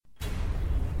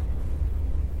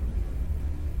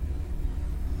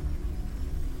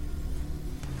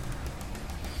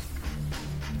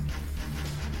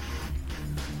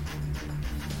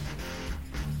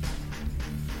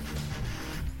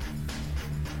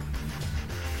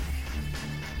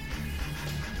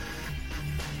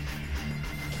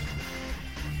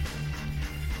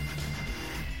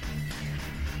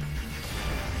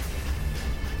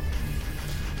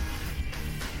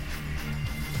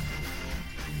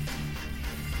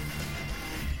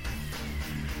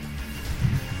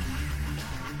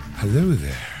Hello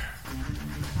there.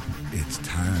 It's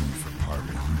time for part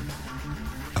one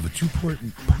of a two-part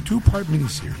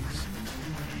miniseries.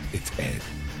 It's Ed,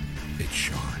 it's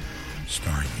Sean,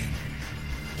 starring in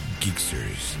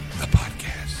Geeksters, the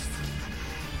podcast.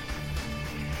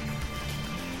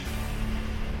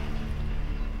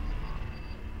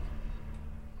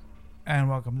 And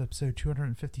welcome to episode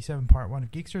 257, part one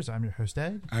of Geeksters. I'm your host,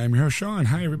 Ed. I'm your host, Sean.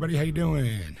 Hi, everybody. How you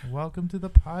doing? Welcome to the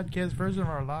podcast version of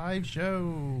our live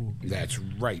show. That's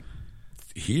right.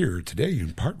 Here today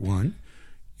in part one,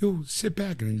 you'll sit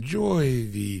back and enjoy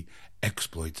the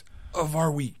exploits of our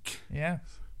week. Yes.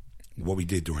 What we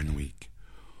did during the week.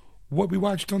 What we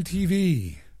watched on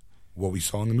TV. What we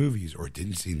saw in the movies or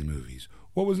didn't see in the movies.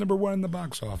 What was number one in the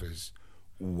box office.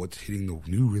 What's hitting the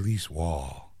new release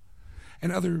wall.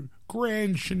 And other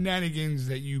grand shenanigans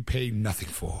that you pay nothing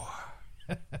for.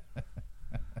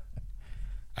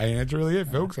 And that's really it,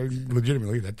 folks.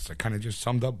 Legitimately, that's kind of just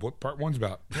summed up what part one's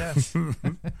about. Yes.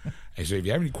 And so if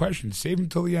you have any questions, save them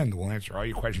till the end. We'll answer all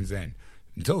your questions then.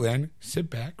 Until then, sit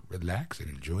back, relax, and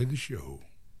enjoy the show.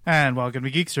 And welcome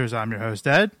to Geeksters. I'm your host,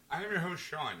 Ed. I'm your host,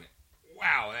 Sean.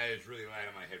 Wow, that is really loud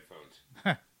on my headphones.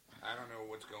 I don't know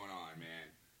what's going on, man.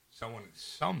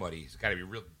 Somebody's got to be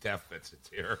real deaf that sits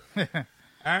here.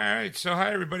 All right, so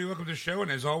hi, everybody. Welcome to the show.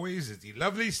 And as always, it's the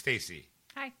lovely Stacy.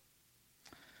 Hi.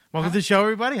 Welcome to the show,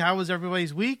 everybody. How was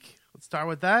everybody's week? Let's start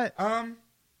with that.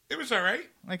 It was all right.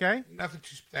 Okay. Nothing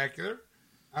too spectacular.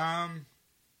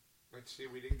 Let's see.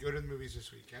 We didn't go to the movies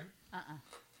this weekend.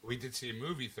 We did see a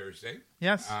movie Thursday.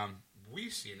 Yes.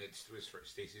 We've seen it. It was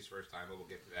Stacy's first time, but we'll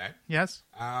get to that. Yes.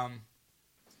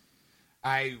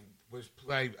 I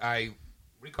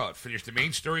finished the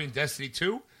main story in Destiny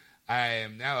 2. I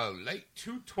am now a light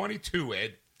 222,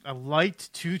 Ed. A light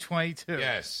 222.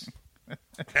 Yes.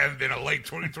 Haven't been a light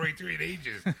 2023 in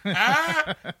ages.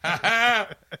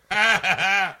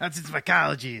 That's its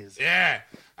psychology. Yeah.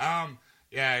 I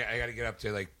got to get up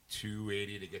to like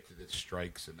 280 to get to the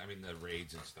strikes and the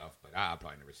raids and stuff, but I'll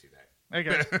probably never see that.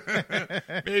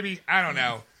 Okay. Maybe. I don't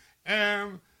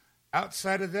know.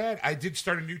 Outside of that, I did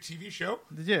start a new TV show.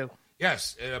 Did you?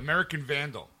 Yes, American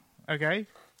Vandal. Okay.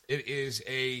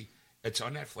 It's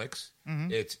on Netflix. Mm-hmm.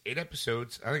 It's 8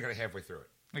 episodes. I think I got halfway through it.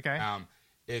 Okay.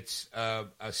 It's a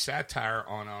satire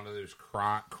on all of those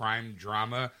crime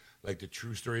drama, like the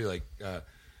true story, and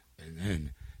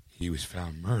then he was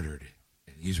found murdered,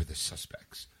 and these are the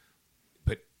suspects.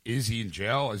 But is he in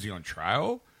jail? Is he on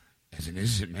trial? As an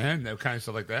innocent man? That kind of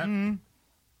stuff like that. Mm-hmm.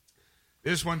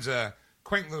 This one's a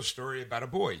quaint little story about a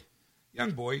boy,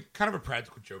 young boy, kind of a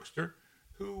practical jokester,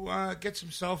 who gets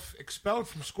himself expelled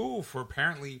from school for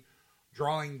apparently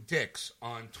drawing dicks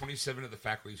on 27 of the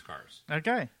faculty's cars.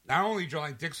 Okay. Not only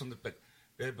drawing dicks on but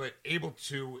able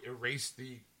to erase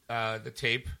the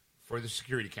tape for the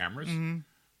security cameras,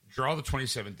 draw the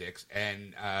 27 dicks,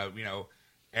 and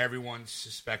everyone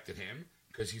suspected him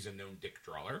because he's a known dick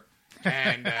drawer.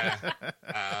 And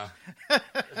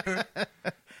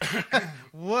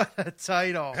what a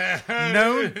title!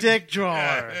 No dick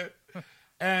drawer.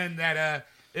 And that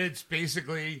it's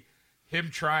basically him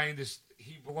trying to.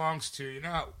 He belongs to,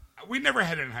 we never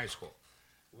had it in high school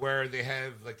where they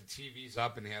have like the TVs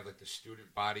up and they have like the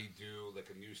student body do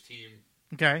like a news team.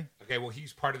 Okay. Okay, well,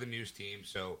 he's part of the news team,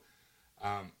 so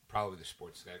probably the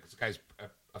sports guy because the guy's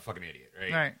a fucking idiot,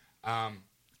 right? Right.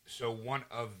 So one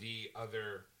of the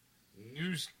other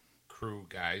news crew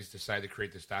guys decided to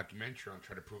create this documentary on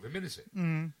trying to prove him innocent.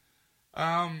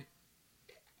 Mm-hmm.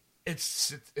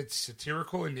 It's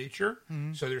satirical in nature,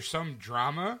 so there's some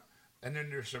drama. And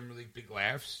then there's some really big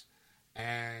laughs.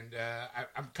 And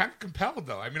I'm kind of compelled,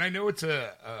 though. I mean, I know it's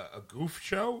a goof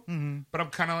show, but I'm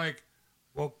kind of like,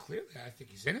 well, clearly I think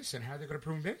he's innocent. How are they going to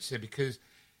prove him innocent? Because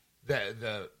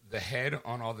the head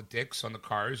on all the dicks on the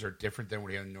cars are different than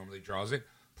what he normally draws it.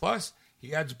 Plus,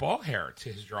 he adds ball hair to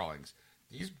his drawings.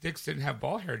 These dicks didn't have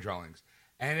ball hair drawings.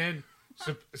 And then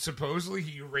supposedly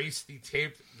he erased the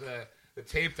tape, the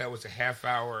tape that was a half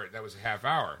hour.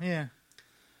 Yeah.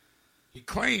 He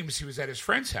claims he was at his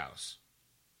friend's house,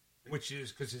 which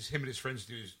is because him and his friends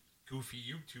do his goofy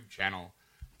YouTube channel,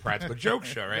 Practical Joke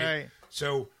Show, right? Right?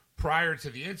 So prior to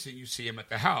the incident, you see him at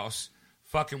the house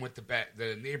fucking with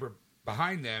the neighbor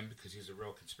behind them because he's a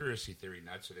real conspiracy theory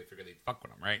nut, so they figure they'd fuck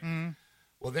with him, right? Mm.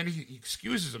 Well, then he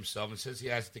excuses himself and says he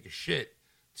has to take a shit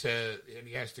and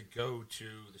he has to go to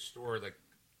the store like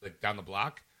down the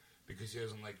block because he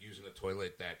doesn't like using the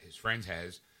toilet that his friend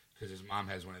has. Because his mom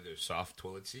has one of those soft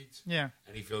toilet seats. Yeah.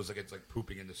 And he feels like it's like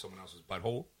pooping into someone else's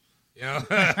butthole. You know?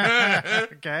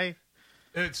 Okay.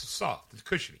 It's soft. It's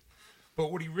cushiony.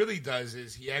 But what he really does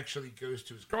is he actually goes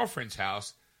to his girlfriend's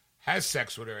house, has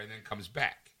sex with her, and then comes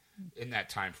back. in that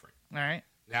time frame. All right.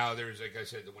 Now there's, like I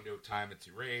said, the window of time it's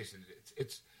erased, and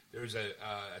there's a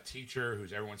teacher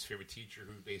who's everyone's favorite teacher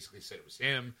who basically said it was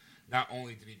him. Not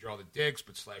only did he draw the dicks,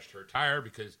 but slashed her tire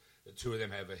because the two of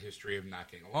them have a history of not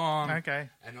getting along. Okay.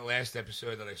 And the last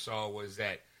episode that I saw was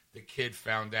that the kid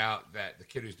found out that the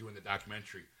kid who's doing the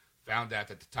documentary found out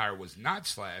that the tire was not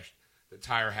slashed. The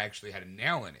tire actually had a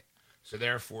nail in it. So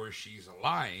therefore, she's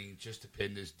lying just to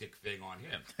pin this dick thing on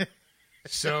him.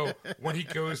 So when he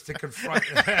goes to confront,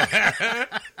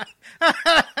 the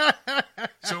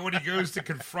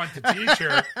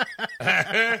teacher,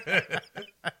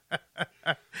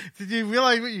 did you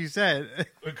realize what you said?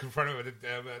 we confront him with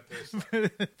about this.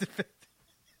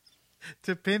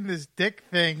 To pin this dick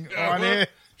thing on well, it.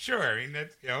 Sure, I mean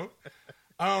that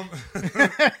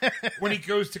when he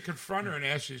goes to confront her and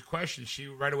ask his questions, she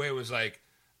right away was like,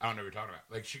 "I don't know what you're talking about."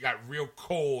 Like she got real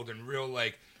cold and real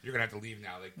like, "You're gonna have to leave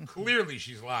now." Like clearly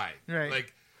she's lying. Right.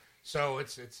 Like so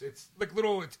it's like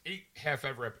little 8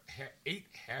 half-hour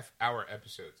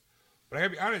episodes. But I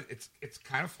gotta be honest, it's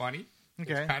kind of funny.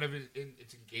 Okay. It's kind of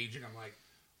it's engaging. I'm like,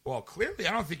 well, clearly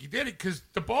I don't think he did it because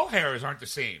the ball hairs aren't the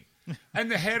same,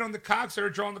 and the head on the cocks that are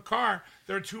drawing the car,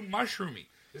 they're too mushroomy.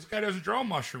 This guy doesn't draw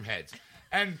mushroom heads,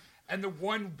 and the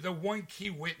one key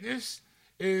witness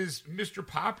is Mr.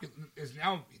 Popular is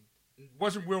now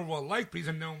wasn't real well liked, but he's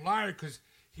a known liar because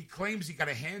he claims he got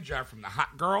a hand job from the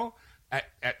hot girl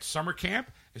at summer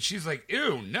camp, and she's like,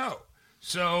 "Ew, no."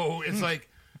 So it's like,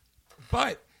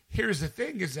 but here's the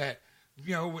thing: is that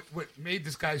what made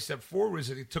this guy step forward was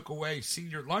that he took away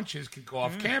senior lunches can go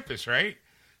off campus, right?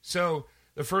 So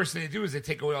the first thing they do is they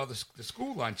take away all the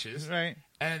school lunches, right?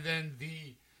 And then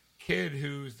the kid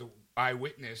who's the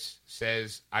eyewitness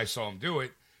says, "I saw him do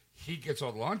it." He gets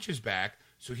all the lunches back,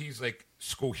 so he's like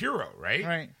school hero, right?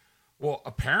 Right. Well,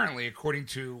 apparently, according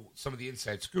to some of the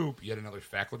inside scoop, yet another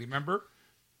faculty member,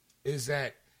 is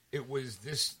that it was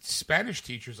this Spanish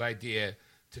teacher's idea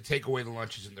to take away the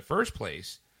lunches in the first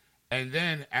place, and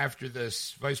then after the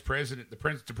vice president,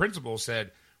 the principal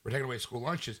said, "We're taking away school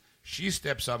lunches," she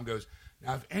steps up and goes,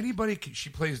 "Now, if anybody can," she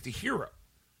plays the hero.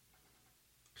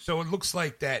 So it looks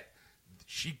like that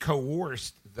she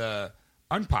coerced the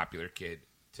unpopular kid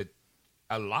to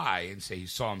a lie and say he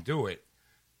saw him do it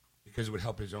because it would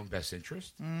help his own best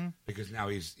interest. Because now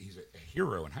he's a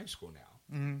hero in high school now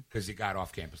because he got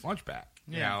off campus lunch back.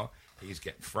 Yeah. He's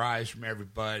getting fries from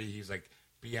everybody. He's like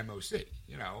BMOC,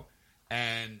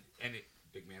 and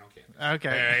big man on campus.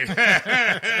 Okay.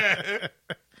 Right?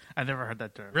 I never heard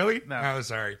that term. Really? No. Oh,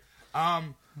 sorry.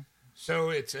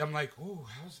 So I'm like, oh,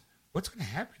 what's going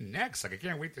to happen next? Like, I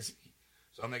can't wait to see.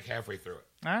 So I'm like halfway through it.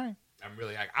 All right. I'm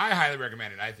really I highly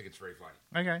recommend it. I think it's very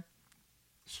funny. Okay.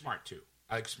 Smart too.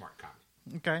 I like smart comedy.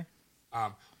 Okay.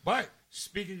 But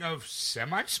speaking of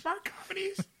semi-smart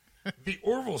comedies, the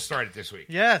Orville started this week.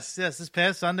 Yes. This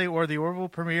past Sunday, the Orville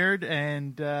premiered,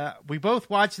 and we both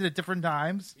watched it at different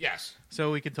times. Yes.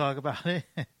 So we can talk about it.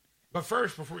 But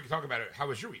first, before we can talk about it, how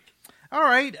was your week? All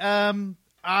right.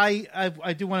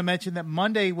 I do want to mention that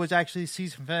Monday was actually the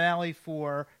season finale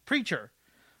for Preacher.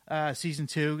 Season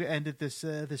 2 ended this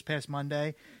past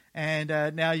Monday, and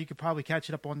now you could probably catch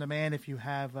it up on demand if you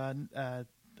have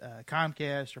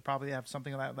Comcast or probably have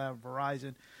something like that,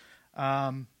 Verizon.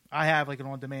 I have like an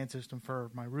on-demand system for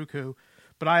my Roku,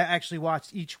 but I actually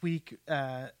watched each week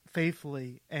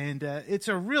faithfully, and it's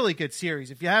a really good series.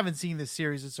 If you haven't seen this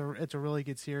series, it's a really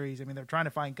good series. I mean, they're trying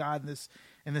to find God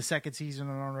in the second season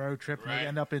on a road trip, and they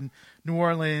end up in New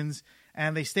Orleans.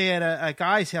 And they stay at a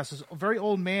guy's house. This a very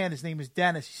old man. His name is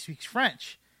Dennis. He speaks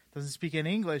French. Doesn't speak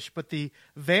any English. But the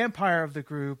vampire of the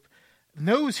group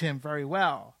knows him very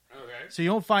well. Okay. So you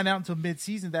don't find out until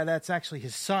mid-season that that's actually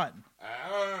his son.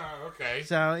 Oh, okay.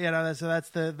 So that's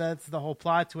the whole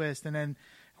plot twist. And then,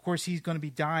 of course, he's going to be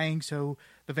dying. So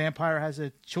the vampire has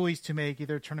a choice to make: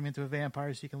 either turn him into a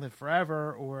vampire so he can live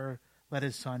forever, or let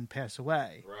his son pass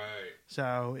away. Right.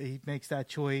 So he makes that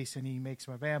choice, and he makes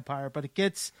him a vampire. But it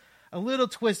gets a little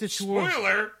twisted towards.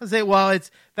 Spoiler. I say, well,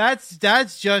 that's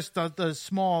just the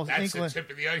small. That's the tip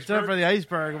of the iceberg. Tip of the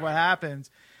iceberg of what happens,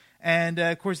 and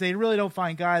of course they really don't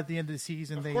find God at the end of the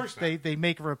season. Of course not. They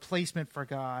make a replacement for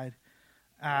God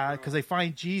because they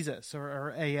find Jesus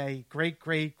or a great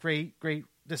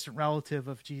distant relative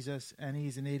of Jesus, and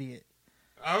he's an idiot.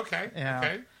 Okay. Yeah.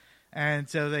 Okay. And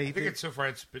so I think it's so far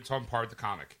it's on par with the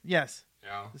comic. Yes.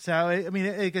 Yeah. So, I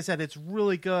mean, like I said, it's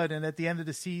really good. And at the end of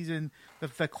the season,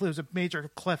 there's a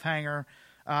major cliffhanger.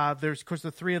 There's, of course,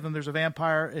 the three of them. There's a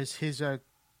vampire, is his,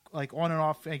 like, on and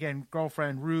off, again,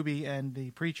 girlfriend, Ruby, and the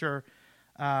preacher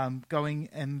going,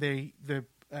 and the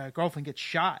girlfriend gets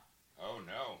shot. Oh,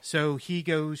 no. So he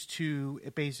goes to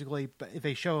basically,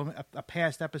 they show him a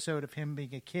past episode of him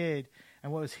being a kid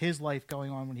and what was his life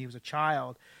going on when he was a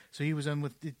child. So he was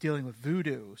dealing with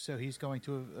voodoo. So he's going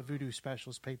to a voodoo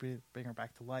specialist to bring her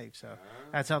back to life. So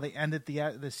that's how they ended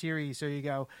the series. So you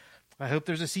go, I hope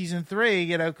there's a season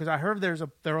 3, because I heard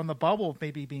they're on the bubble of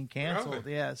maybe being canceled.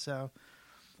 Really? Yeah. So,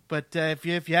 but if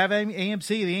you have AMC,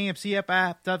 the AMC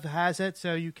app has it,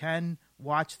 so you can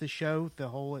watch the show, the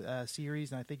whole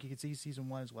series, and I think you can see season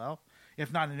 1 as well.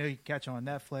 If not, I know you can catch it on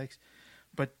Netflix.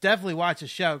 But definitely watch the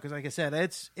show because, like I said,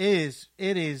 it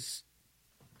is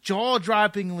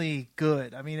jaw-droppingly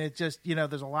good. I mean, it just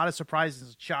there's a lot of surprises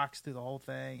and shocks through the whole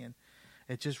thing, and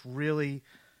it's just really,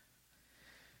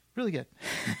 really good.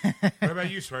 What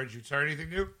about you, Swear? Did you start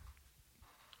anything new?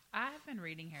 I have been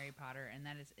reading Harry Potter, and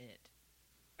that is it.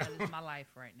 That is my life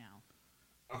right now.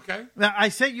 Okay. Now, I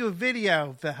sent you a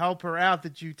video to help her out.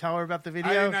 Did you tell her about the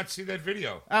video? I did not see that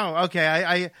video. Oh,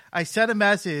 okay. I sent a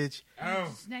message. Oh.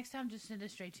 Next time, just send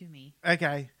it straight to me.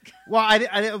 Okay. Well, I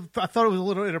thought it was a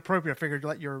little inappropriate. I figured to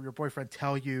let your boyfriend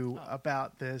tell you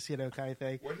about this, kind of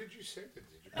thing. When did you send it?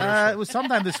 Did you post It was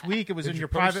sometime this week. It was Did in you your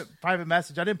post- private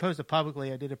message. I didn't post it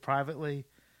publicly. I did it privately.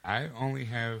 I only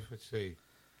have, let's see.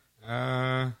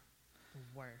 Worse.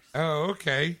 Oh,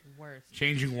 okay. Worse.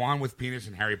 Changing wand with penis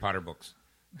and Harry Potter books.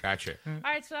 Gotcha. All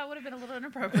right, so that would have been a little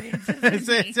inappropriate. To That's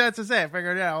send me. what I said. I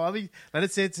figured, let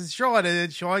it say it's Sean, and then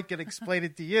Sean can explain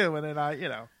it to you, and then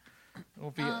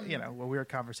it'll be a weird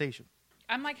conversation.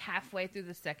 I'm like halfway through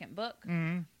the second book.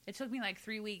 Mm-hmm. It took me like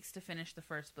 3 weeks to finish the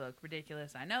first book.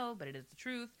 Ridiculous, I know, but it is the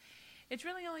truth. It's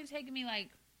really only taken me I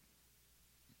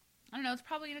don't know, it's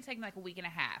probably going to take me like a week and a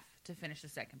half to finish the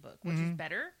second book, which is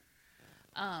better.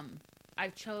 I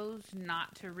chose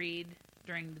not to read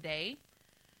during the day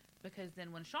because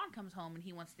then when Sean comes home and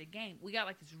he wants to game, we got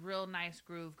like this real nice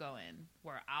groove going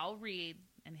where I'll read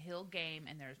and he'll game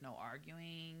and there's no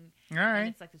arguing. All right. And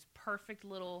it's like this perfect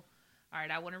little, all right,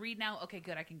 I want to read now. Okay,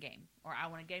 good, I can game. Or I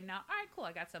want to game now. All right, cool,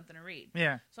 I got something to read.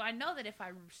 Yeah. So I know that if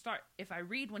I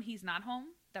read when he's not home,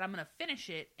 that I'm going to finish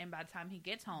it, and by the time he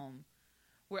gets home,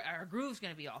 our groove's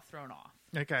going to be all thrown off.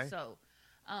 Okay. So,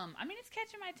 I mean, it's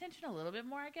catching my attention a little bit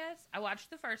more, I guess. I watched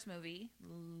the first movie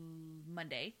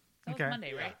Monday. That was Okay.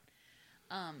 Monday, right?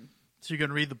 So you're going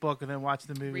to read the book and then watch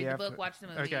the movie Read the after? book, watch the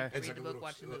movie. Okay. It's Read the book,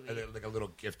 watch the movie. like a little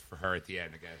gift for her at the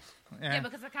end, I guess. Yeah,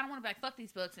 because I kind of want to be like, fuck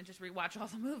these books and just rewatch all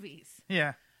the movies.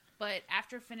 Yeah. But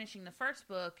after finishing the first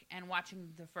book and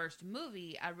watching the first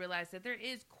movie, I realized that there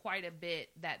is quite a bit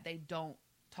that they don't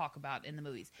talk about in the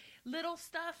movies. Little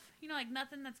stuff, like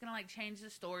nothing that's going to like change the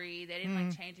story. They didn't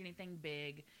like change anything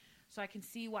big. So I can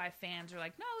see why fans are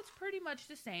like, no, it's pretty much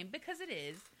the same because it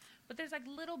is. But there's like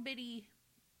little bitty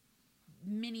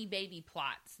mini baby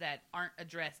plots that aren't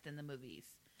addressed in the movies.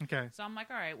 Okay. So I'm like,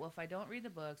 all right, well, if I don't read the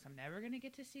books, I'm never going to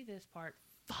get to see this part.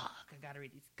 Fuck, I got to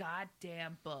read these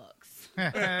goddamn books.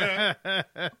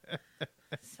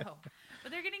 So,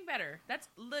 but they're getting better. That's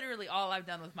literally all I've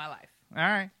done with my life All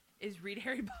right. is read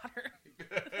Harry Potter.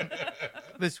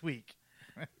 This week.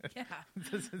 Yeah.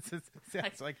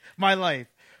 Sounds like my life.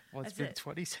 Well, it's That's been it.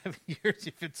 27 years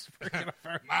if it's freaking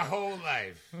over. My whole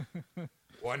life.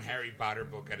 One Harry Potter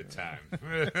book at a time.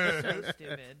 So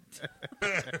stupid.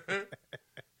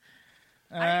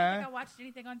 I don't think I watched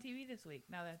anything on TV this week,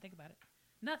 now that I think about it.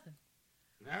 Nothing.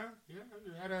 No? Yeah,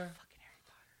 you had a... Fucking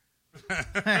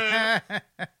Harry Potter.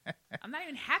 I'm not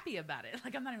even happy about it.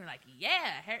 Like, I'm not even like,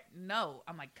 yeah, Harry. No.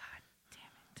 I'm like,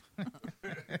 God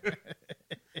damn it.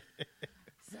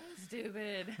 So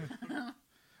stupid.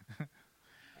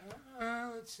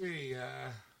 Let's see. You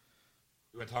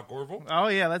want to talk Orville? Oh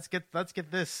yeah, let's get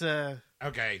this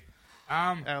Okay.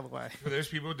 out of the way. For those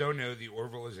people who don't know, The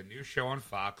Orville is a new show on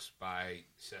Fox by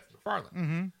Seth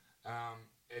MacFarlane.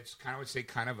 It's kind of, I would say,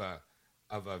 kind of a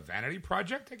vanity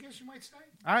project, I guess you might say.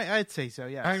 I'd say so.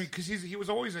 Yes. I mean, because he was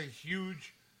always a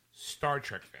huge Star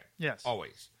Trek fan. Yes.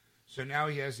 Always. So now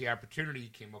he has the opportunity. He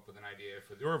came up with an idea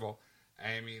for The Orville.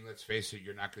 I mean, let's face it,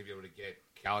 you're not going to be able to get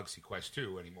Galaxy Quest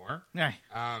 2 anymore. Yeah.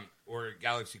 Or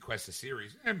Galaxy Quest the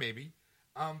series. Maybe.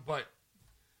 But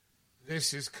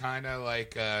this is kind of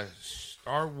like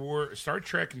Star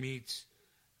Trek meets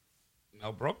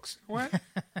Mel Brooks. What?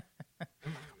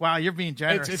 Wow, you're being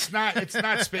generous. It's not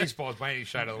Spaceballs by any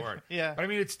shot of the word. Yeah. But I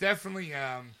mean, it's definitely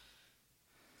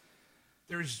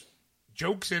there's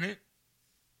jokes in it.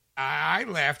 I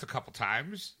laughed a couple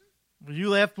times. You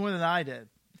laughed more than I did.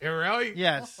 Yeah, really?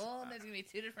 Yes. Oh, there's going to be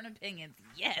two different opinions.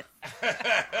 Yes.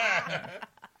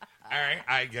 All right,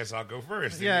 I guess I'll go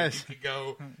first. Yes. You could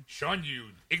go, Sean, you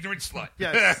ignorant slut.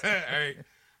 Yes.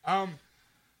 All right.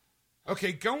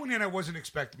 Okay, going in, I wasn't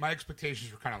expecting. My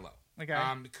expectations were kind of low. Okay.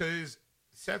 Because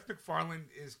Seth MacFarlane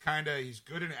is he's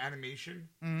good in animation.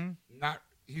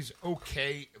 He's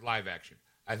okay live action.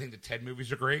 I think the Ted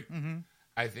movies are great.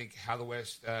 I think How the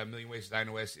West, Million Ways to Die in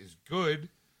the West is good.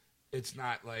 It's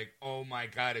not like, oh my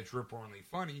God, it's rip-roaringly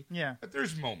funny. Yeah. But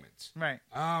there's moments. Right.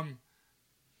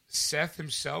 Seth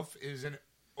himself is an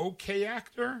okay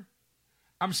actor.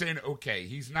 I'm saying okay.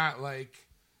 He's not like...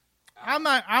 I'm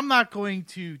not going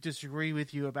to disagree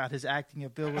with you about his acting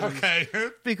abilities. Okay.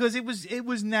 Because it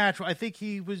was natural. I think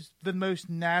he was the most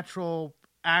natural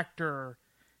actor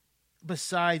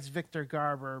besides Victor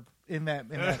Garber in that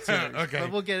series. Okay.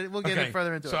 But we'll get it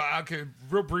further into it. So, okay,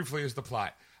 real briefly is the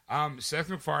plot. Seth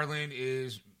MacFarlane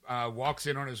walks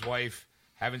in on his wife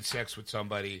having sex with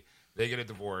somebody. They get a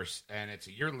divorce, and it's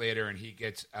a year later, and he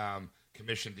gets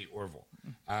commissioned the Orville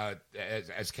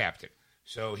as captain.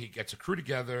 So he gets a crew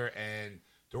together, and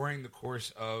during the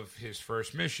course of his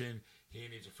first mission, he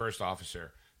needs a first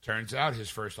officer. Turns out his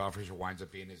first officer winds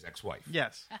up being his ex-wife.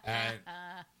 Yes.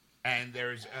 And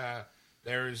there's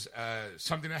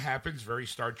something that happens very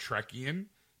Star Trekian,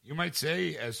 you might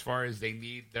say, as far as they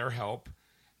need their help.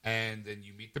 And then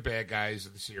you meet the bad guys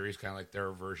of the series, kind of like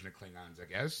their version of Klingons,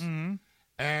 I guess. Mm-hmm.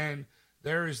 And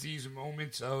there's these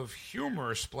moments of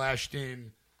humor splashed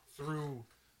in through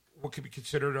what could be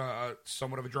considered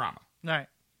somewhat of a drama. Right.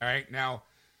 All right. Now,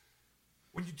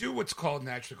 when you do what's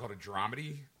naturally called a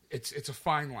dramedy, it's a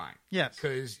fine line. Yes.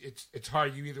 Because it's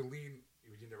hard. You either lean.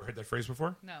 You never heard that phrase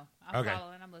before? No. I'm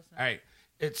following. I'm listening. All right.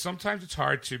 Sometimes it's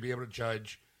hard to be able to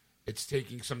judge. It's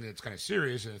taking something that's kind of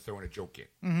serious and then throwing a joke in.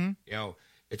 Mm-hmm. You know,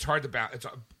 it's hard to it's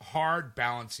a hard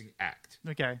balancing act.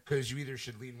 Okay. Because you either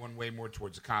should lean one way more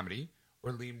towards a comedy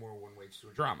or lean more one way to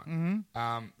a drama.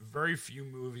 Mm-hmm. Very few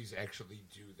movies actually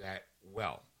do that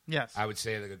well. Yes. I would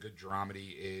say like a good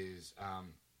dramedy is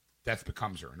Death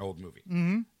Becomes Her, an old movie.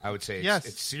 Mm-hmm. I would say yes.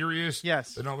 It's serious.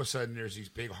 Yes. Then all of a sudden there's these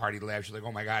big hearty laughs. You're like,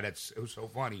 oh my God, it was so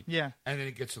funny. Yeah. And then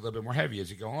it gets a little bit more heavy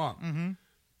as you go along. Mm-hmm.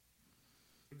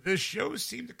 The shows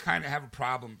seem to kind of have a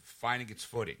problem finding its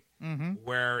footing,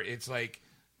 where it's like,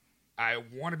 I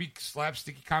want to be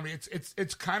slapsticky comedy.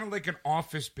 It's kind of like an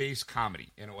Office-based comedy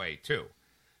in a way too,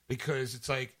 because it's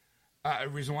like the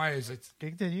reason why is it's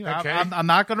continue. Okay. I'm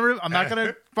not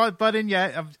gonna butt in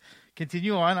yet.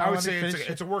 Continue on. I would say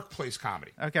it's a workplace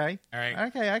comedy. Okay. All right.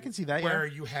 Okay, I can see that. Where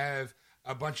you have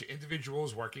a bunch of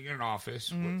individuals working in an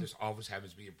office. Where this office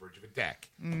happens to be a bridge of a deck.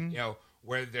 You know,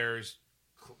 where there's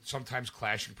sometimes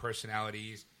clashing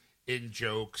personalities in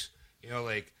jokes. You know,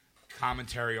 like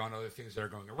commentary on other things that are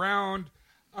going around,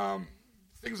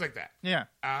 things like that. Yeah.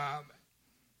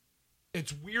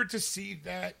 It's weird to see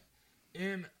that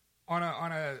on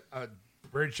a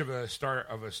bridge of a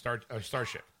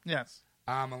starship. Yes.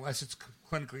 Unless it's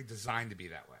clinically designed to be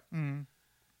that way.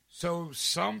 So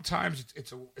sometimes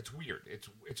it's weird.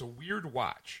 It's a weird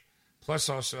watch. Plus,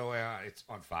 also it's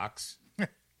on Fox,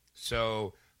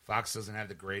 so Fox doesn't have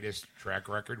the greatest track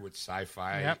record with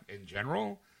sci-fi in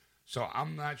general. So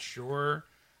I'm not sure.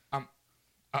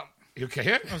 You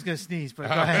okay? I was gonna sneeze, but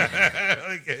go ahead.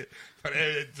 Okay. But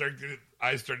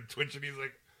I started twitching. He's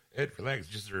like, "Ed, relax,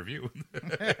 just a review."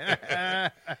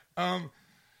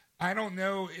 I don't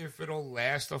know if it'll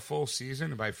last a full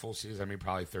season. And by full season, I mean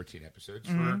probably 13 episodes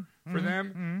for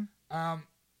them.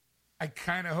 I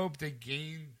kind of hope they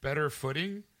gain better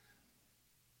footing.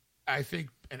 I think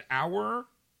an hour.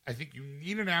 I think you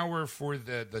need an hour for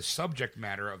the subject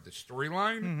matter of the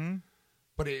storyline,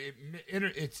 but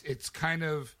it's kind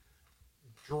of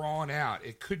drawn out.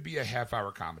 It could be a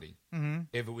half-hour comedy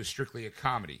if it was strictly a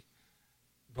comedy.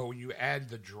 But when you add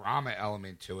the drama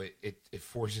element to it, it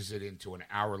forces it into an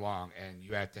hour long, and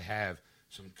you have to have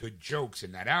some good jokes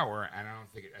in that hour. And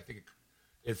I think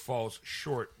it falls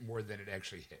short more than it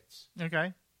actually hits.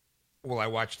 Okay. Will I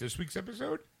watch this week's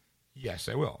episode? Yes,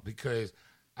 I will, because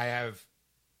I have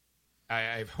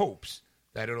hopes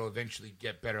that it'll eventually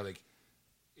get better. Like,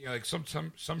 you know, like some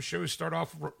shows start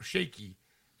off shaky,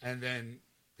 and then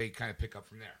they kind of pick up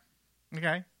from there.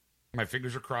 Okay. My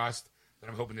fingers are crossed that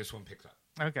I'm hoping this one picks up.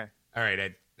 Okay. All right,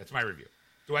 Ed. That's my review.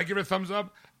 Do I give it a thumbs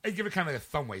up? I give it kind of like a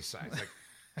thumb waist size.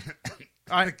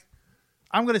 Like,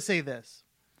 I'm going to say this.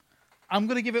 I'm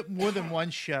going to give it more than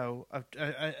one show.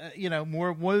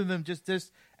 More than just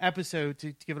this episode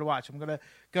to give it a watch. I'm going to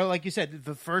go, like you said,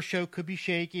 the first show could be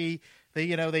shaky.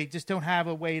 They just don't have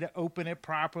a way to open it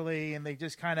properly, and they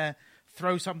just kind of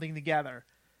throw something together.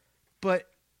 But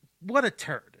what a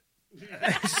turd.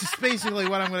 That's just basically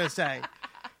what I'm going to say.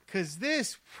 Because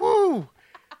this, whew,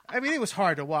 I mean, it was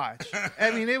hard to watch.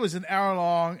 I mean, it was an hour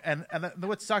long, and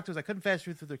what sucked was I couldn't fast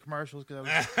through the commercials because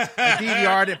I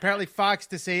DVR'd it. Apparently, Fox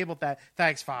disabled that.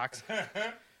 Thanks, Fox.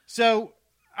 So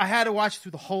I had to watch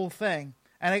through the whole thing,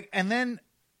 and then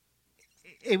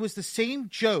it was the same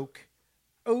joke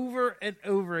over and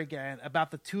over again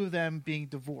about the two of them being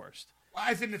divorced. Well,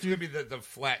 I think it's going to be the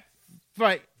flat,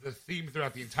 Right. the theme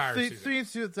throughout the entire season.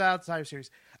 Throughout the entire series.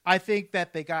 I think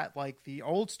that they got like the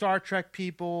old Star Trek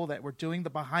people that were doing the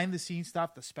behind the scenes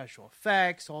stuff, the special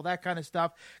effects, all that kind of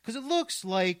stuff. Because it looks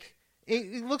like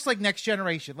Next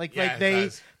Generation.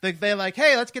 They're like,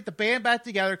 hey, let's get the band back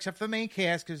together, except for the main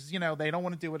cast, because they don't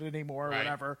want to do it anymore or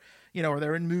whatever. Or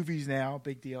they're in movies now,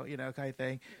 big deal, kind of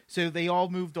thing. So they all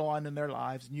moved on in their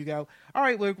lives, and you go, all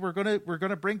right, we're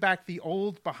gonna bring back the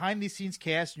old behind the scenes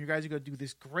cast, and you guys are gonna do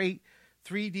this great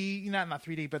 3D, not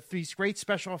 3D, but these great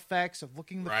special effects of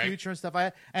looking in the future and stuff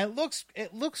like that. And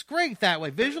it looks great that way.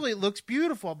 Visually, it looks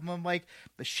beautiful. And like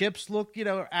the ships look,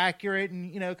 accurate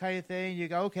and kind of thing. You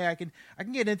go, okay, I can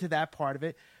get into that part of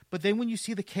it. But then when you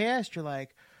see the cast, you're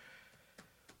like,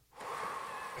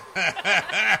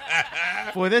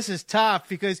 boy, this is tough,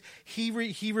 because he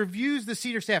reviews the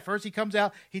senior staff. First, he comes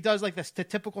out, he does like the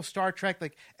typical Star Trek,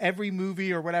 like every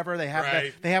movie or whatever. They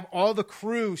have they have all the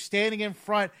crew standing in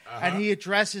front, and he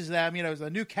addresses them. As a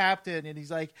new captain, and he's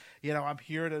like, I'm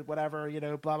here to whatever,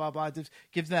 blah blah blah. Just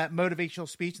gives them that motivational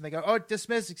speech, and they go, oh,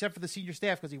 dismissed, except for the senior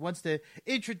staff, because he wants to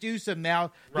introduce them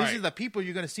now. These are the people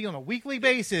you're going to see on a weekly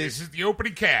basis. This is the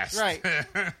opening cast, right?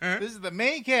 This is the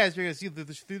main cast you're going to see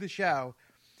through the show.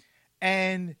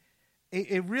 And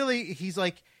it really, he's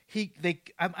like,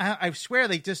 I swear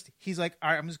he's like, all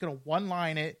right, I'm just going to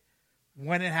one-line it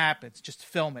when it happens. Just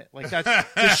film it. Like,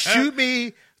 just shoot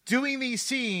me doing these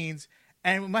scenes,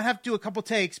 and we might have to do a couple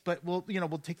takes, but we'll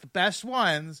take the best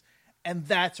ones, and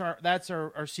that's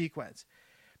our sequence.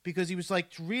 Because he was like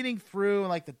reading through, and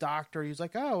like the doctor, he was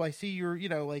like, oh, I see you're,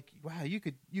 like, wow, you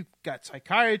got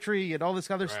psychiatry and all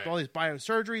this other all these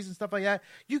biosurgeries and stuff like that.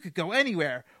 You could go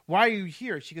anywhere. Why are you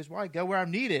here? She goes, well, I go where I'm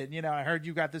needed. I heard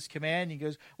you got this command. He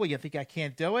goes, well, you think I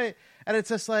can't do it? And it's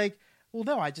just like, well,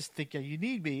 no, I just think you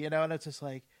need me, and it's just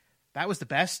like, that was the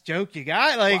best joke you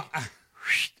got? Like,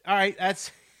 all right,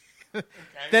 that's... Okay.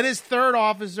 Then his third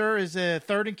officer is a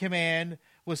third in command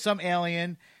with some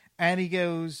alien, and he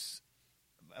goes...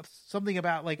 something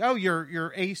about like, oh,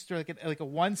 you're aced, or like a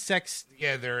one sex.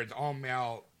 Yeah, they're an all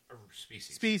male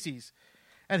species.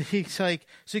 And he's like,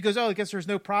 so he goes, oh, I guess there's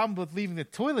no problem with leaving the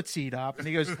toilet seat up. And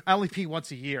he goes, I only pee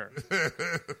once a year.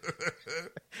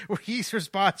 Where his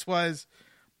response was,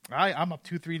 I'm up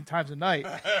 2-3 times a night.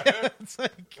 It's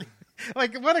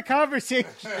like what a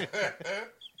conversation.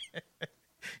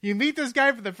 You meet this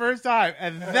guy for the first time,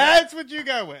 and that's what you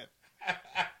go with.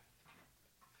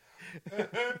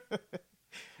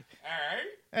 All right.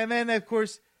 And then, of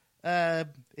course,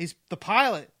 he's the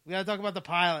pilot. We got to talk about the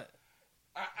pilot.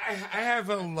 I have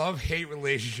a love-hate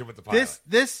relationship with the pilot.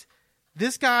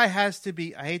 This guy has to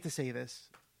be, I hate to say this,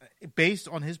 based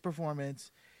on his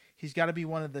performance, he's got to be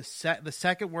one of the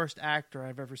second worst actor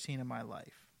I've ever seen in my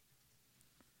life.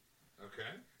 Okay.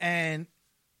 And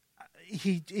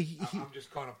he I'm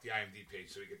just calling up the IMDb page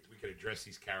so we could address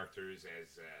these characters as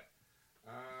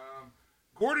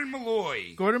Gordon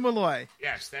Malloy. Gordon Malloy.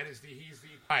 Yes, he's the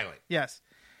pilot. Yes.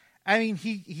 I mean,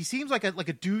 he seems like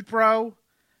a dude bro,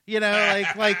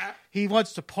 like he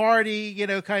wants to party,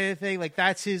 kind of thing. Like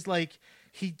that's his, like,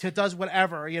 he does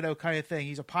whatever, kind of thing.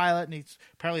 He's a pilot, and he's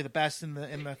apparently the best in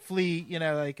the fleet,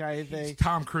 like kind of thing. He's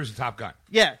Tom Cruise in Top Gun.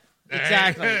 Yeah,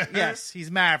 exactly. Yes, he's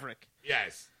Maverick.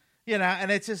 Yes.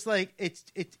 And it's just like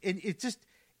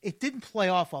it didn't play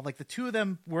off well. Like the two of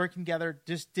them working together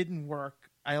just didn't work.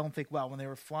 I don't think well when they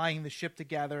were flying the ship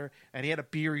together, and he had a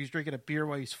beer. He was drinking a beer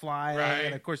while he's flying,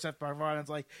 and of course Seth MacFarlane's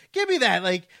like, "Give me that!"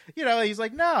 Like, he's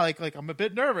like, "No, like I'm a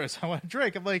bit nervous. I want to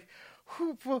drink." I'm like,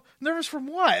 "Nervous from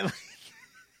what?"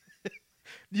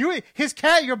 Your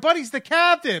buddy's the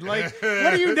captain. Like,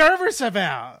 what are you nervous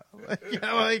about?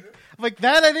 Like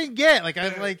that I didn't get. Like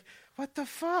I'm like, what the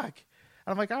fuck?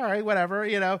 And I'm like, all right, whatever,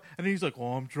 And he's like,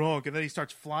 "Oh, I'm drunk," and then he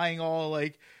starts flying all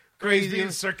like. Crazy. He's being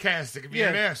sarcastic and being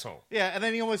an asshole. Yeah, and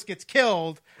then he almost gets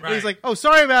killed. Right. And he's like, "Oh,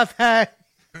 sorry about that."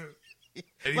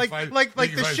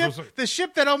 The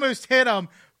ship that almost hit him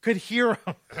could hear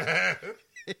him.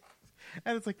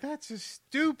 And it's like, that's just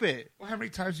stupid. Well, how many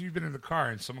times have you been in the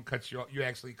car and someone cuts you off? You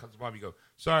actually cuts them off. You go,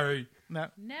 "Sorry." No,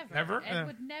 never. Ed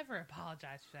would never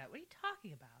apologize for that. What are you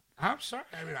talking about? I'm sorry.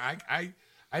 I mean,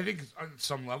 I think on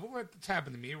some level it's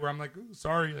happened to me where I'm like, "Ooh,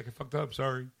 sorry, like I fucked up.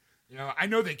 Sorry." I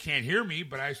know they can't hear me,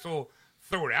 but I still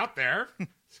throw it out there.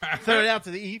 Throw it out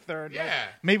to the ether. And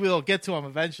maybe they'll get to him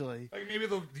eventually. Like maybe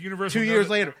the universe 2 years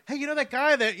later. Hey, that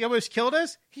guy that almost killed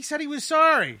us? He said he was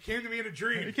sorry. He came to me in a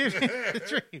dream. He came to me in a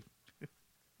dream.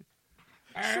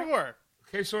 Sure.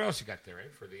 Okay, so what else you got there,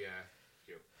 Ed, for the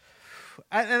queue?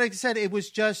 and like I said, it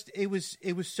was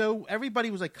so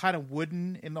everybody was like kind of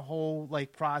wooden in the whole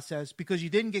like process because you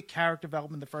didn't get character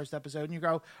development in the first episode, and you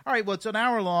go, all right, well, it's an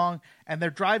hour long, and they're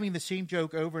driving the same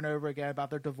joke over and over again about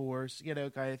their divorce, kind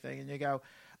of thing, and you go,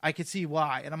 I could see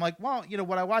why, and I'm like, well,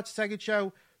 when I watch the second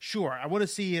show, sure, I want to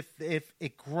see if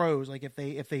it grows, like if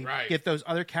they Right. get those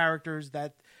other characters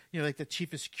that. Like the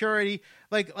chief of security,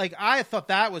 like I thought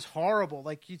that was horrible.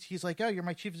 Like he's like, oh, you're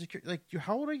my chief of security. Like,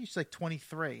 how old are you? She's like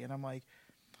 23, and I'm like,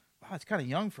 wow, it's kind of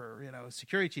young for a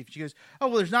security chief. She goes, oh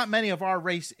well, there's not many of our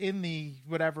race in the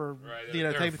whatever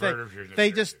Right, type of thing.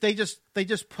 They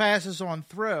just pass us on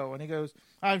through, and he goes,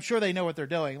 I'm sure they know what they're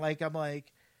doing. Like I'm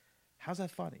like, how's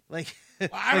that funny? Like,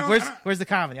 where's the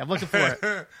comedy? I'm looking for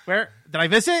it. Where did I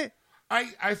miss it?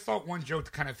 I thought one joke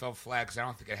that kind of fell flat because I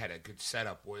don't think it had a good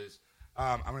setup was.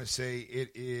 I'm going to say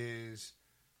it is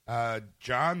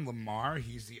John Lamar.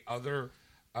 He's the other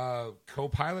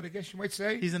co-pilot, I guess you might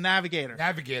say. He's a navigator.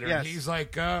 Navigator. Yes. And he's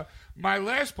like, my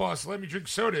last boss let me drink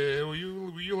soda. Were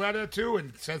you allowed that too?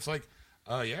 And Seth's like,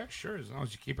 yeah, sure, as long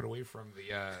as you keep it away from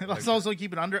the... Let's also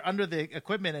keep it under the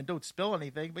equipment and don't spill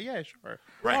anything. But yeah, sure.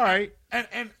 Right. All right.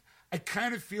 And I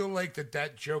kind of feel like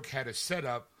that joke had a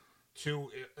setup to...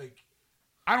 like,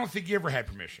 I don't think he ever had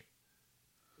permission.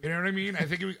 You know what I mean?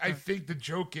 I think the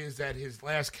joke is that his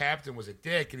last captain was a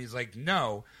dick, and he's like,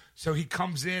 no. So he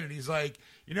comes in, and he's like,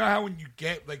 you know how when you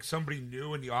get like somebody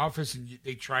new in the office, and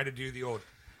they try to do the old,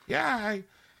 yeah,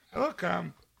 look,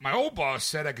 my old boss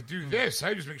said I could do this.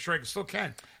 I just make sure I still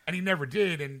can, and he never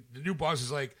did. And the new boss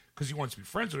is like, because he wants to be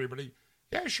friends with everybody.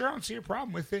 Yeah, sure, I don't see a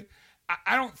problem with it.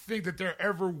 I don't think that there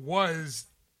ever was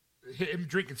him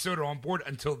drinking soda on board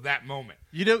until that moment.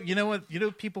 You know what?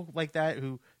 People like that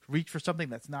who reach for something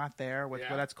that's not there. What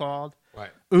that's called?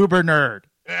 What? Uber nerd.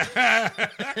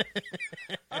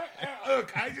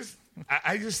 Look,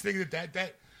 I just think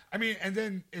that I mean, and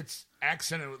then it's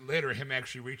accented later him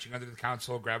actually reaching under the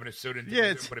console, grabbing a soda,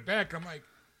 and put it back. I'm like,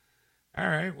 all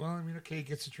right, well, I mean, okay, he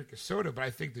gets to drink a soda, but I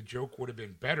think the joke would have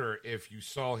been better if you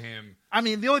saw him. I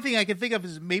mean, the only thing I can think of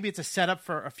is maybe it's a setup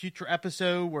for a future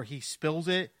episode where he spills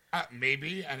it.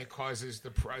 Maybe, and it causes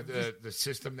the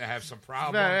system to have some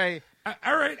problem. Right.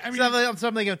 All right. I mean,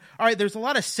 something. All right. There's a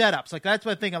lot of setups. Like that's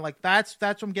my thing. I'm like, that's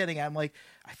what I'm getting at. I'm like,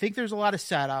 I think there's a lot of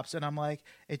setups, and I'm like,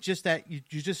 it's just that you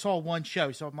just saw one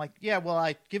show, so I'm like, yeah, well,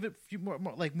 I give it a few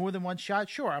more than one shot.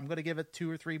 Sure, I'm going to give it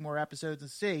 2 or 3 more episodes and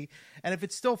see. And if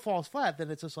it still falls flat, then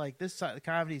it's just like this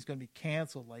comedy is going to be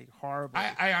canceled like horribly.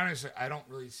 I honestly, I don't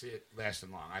really see it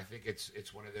lasting long. I think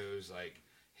it's one of those like,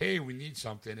 hey, we need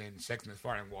something, and Sexton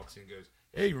Farnham walks in and goes,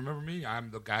 hey, remember me? I'm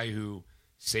the guy who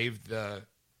saved the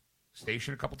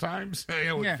station a couple times,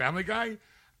 with Family Guy.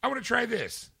 I want to try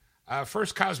this.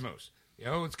 First, Cosmos.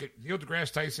 Let's get Neil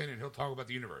deGrasse Tyson, and he'll talk about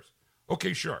the universe.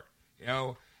 Okay, sure.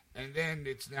 And then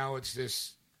it's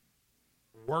this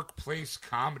workplace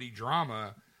comedy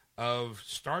drama of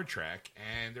Star Trek,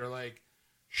 and they're like,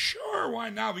 sure,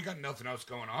 why not? We got nothing else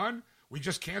going on. We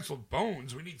just canceled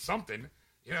Bones. We need something.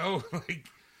 Like...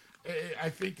 I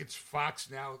think it's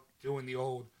Fox now doing the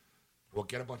old, we'll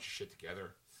get a bunch of shit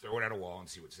together, throw it at a wall, and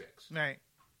see what sticks. Right.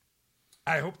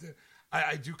 I hope that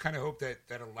I do kind of hope that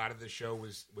a lot of the show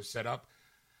was set up.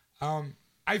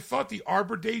 I thought the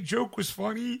Arbor Day joke was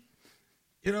funny,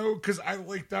 because I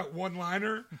liked that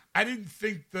one-liner. I didn't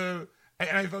think and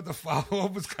I thought the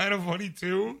follow-up was kind of funny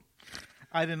too.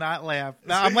 I did not laugh.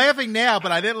 Now, I'm laughing now,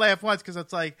 but I didn't laugh once because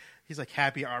it's like, he's like,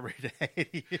 happy Arbor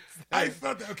Day. I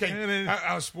thought that, okay,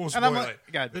 I'll spoil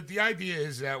it. The idea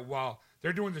is that while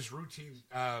they're doing this routine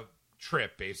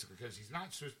trip, basically, because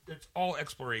it's all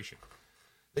exploration.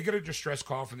 They get a distress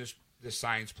call from this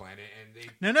science planet, and they...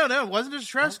 No, it wasn't a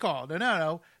distress call.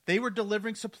 No. They were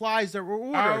delivering supplies that were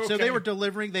ordered. Oh, okay. So they were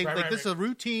delivering, this is a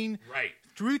routine... Right.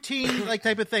 Routine like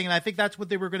type of thing, and I think that's what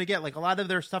they were going to get. Like a lot of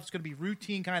their stuff's going to be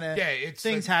routine kind of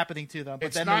things happening to them. But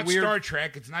it's then not Star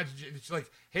Trek. It's not. It's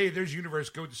like, hey, there's universe.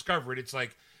 Go discover it. It's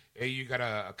like, hey, you got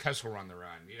a Kessel Run the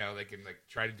run. They can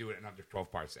try to do it in under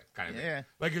 12 parsecs kind of thing. Yeah.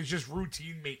 Like it's just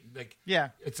routine.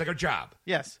 It's like a job.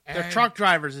 Yes, they're truck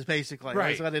drivers. Is basically right.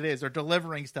 That's what it is. They're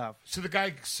delivering stuff. So the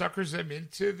guy suckers them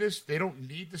into this. They don't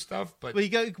need the stuff, but they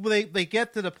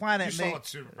get to the planet. You saw it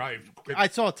soon, right? I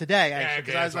saw it today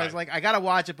actually. I was like, I got to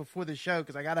watch it before the show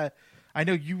because I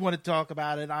know you want to talk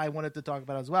about it. I wanted to talk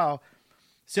about it as well.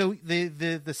 So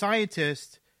the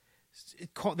scientist.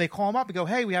 They call him up and go,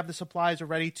 hey, we have the supplies, are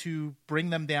ready to bring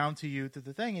them down to you to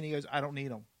the thing. And he goes, I don't need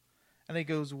them. And he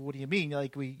goes, what do you mean?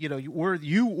 Like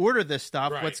you order this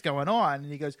stuff. Right. What's going on?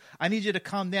 And he goes, I need you to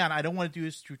come down. I don't want to do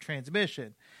this through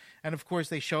transmission. And of course,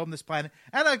 they show him this planet.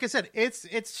 And like I said, it's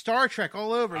Star Trek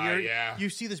all over. Yeah. You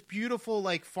see this beautiful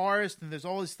like forest, and there's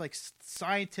all this like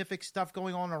scientific stuff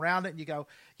going on around it. And you go,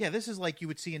 yeah, this is like you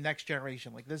would see in Next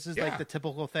Generation. Like this is like the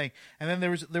typical thing. And then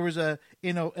there was a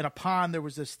in a pond, there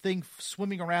was this thing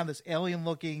swimming around, this alien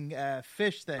looking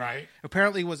fish thing. Right.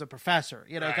 Apparently, it was a professor.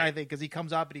 Kind of thing, because he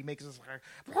comes up and he makes this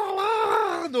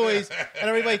noise, and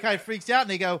everybody kind of freaks out. And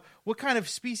they go, "What kind of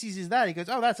species is that?" He goes,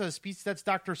 "Oh, that's a species. That's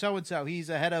Dr. So and So. He's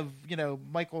a head of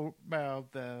Michael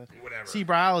the sea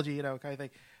biology, kind of thing."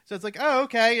 So it's like, oh,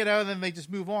 okay, and then they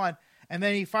just move on. And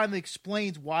then he finally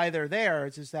explains why they're there.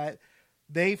 It's just that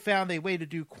they found a way to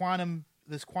do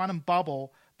this quantum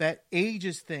bubble that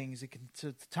ages things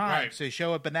to time. Right. So they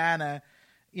show a banana.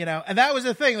 And that was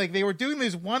the thing. Like, they were doing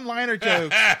these one-liner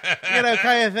jokes, kind of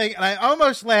thing. And I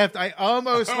almost laughed.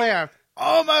 Almost.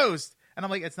 And I'm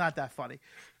like, it's not that funny,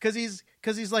 because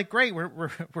he's like, great,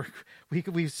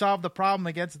 we've solved the problem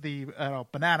against the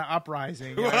banana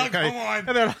uprising. Well, come on.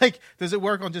 And they're like, does it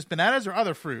work on just bananas or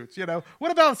other fruits?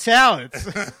 What about salads?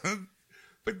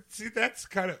 But see, that's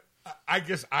kind of. I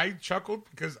guess I chuckled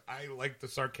because I like the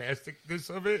sarcasticness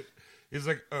of it. He's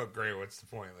like, oh, great, what's the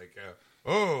point? Like,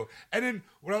 oh. And then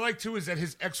what I like, too, is that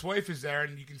his ex-wife is there,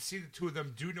 and you can see the two of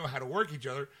them do know how to work each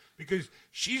other, because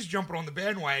she's jumping on the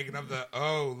bandwagon of the,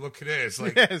 oh, look at this.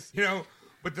 Like, yes.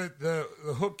 But the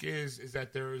hook is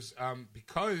that there's,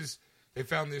 because they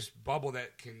found this bubble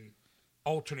that can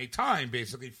alternate time,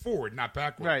 basically, forward, not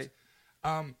backwards.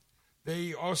 Right.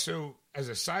 They also, as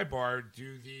a sidebar,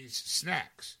 do these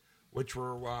snacks, which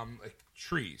were like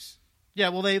trees. Yeah,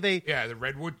 well, the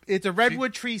redwood. It's a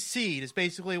redwood tree seed is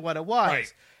basically what it was.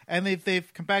 Right. And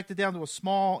they've compacted down to a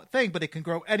small thing, but it can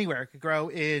grow anywhere. It could grow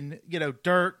in,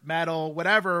 dirt, metal,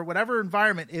 whatever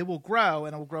environment, it will grow,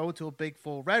 and it will grow into a big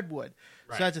full redwood.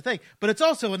 Right. So that's the thing. But it's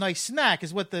also a nice snack,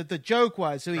 is what the joke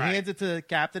was. So he hands it to the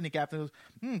captain. The captain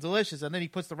goes, delicious. And then he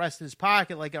puts the rest in his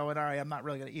pocket, like going, all right, I'm not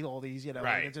really going to eat all these,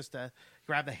 right. like, just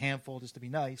grab the handful just to be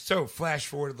nice. So flash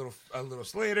forward a little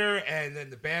later, and then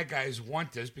the bad guys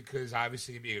want this because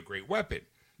obviously it'd be a great weapon.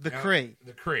 The Kree.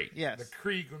 The Kree. Yes. The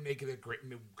Kree could make it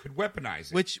could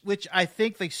weaponize it. Which I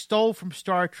think they stole from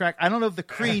Star Trek. I don't know if the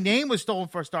Kree name was stolen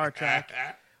from Star Trek,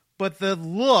 but the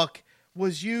look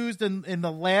was used in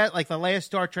the last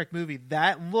Star Trek movie.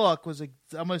 That look was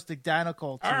almost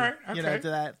identical to to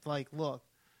that look.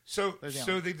 So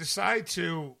they decide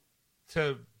to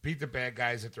beat the bad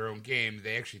guys at their own game.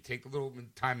 They actually take the little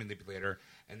time manipulator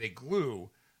and they glue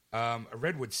a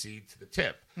redwood seed to the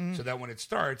tip, so that when it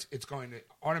starts, it's going to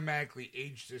automatically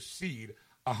age this seed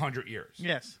 100 years.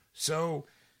 Yes. So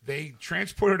they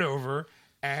transport it over,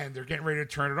 and they're getting ready to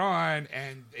turn it on,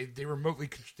 and they remotely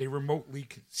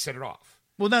set it off.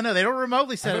 Well, no, they don't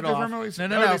remotely set it off. No.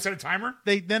 They set a timer.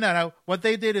 No. What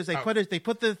they did is they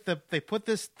put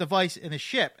this device in a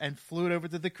ship and flew it over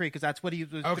to the Kree, because that's what he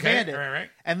was commanded. Right.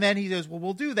 And then he goes, well,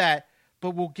 we'll do that,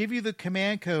 but we'll give you the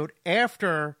command code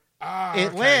after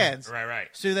it lands. Right.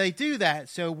 So they do that.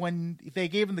 So when they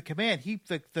gave him the command,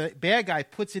 the bad guy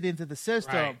puts it into the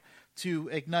system to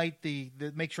ignite the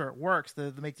make sure it works,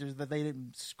 to make sure that they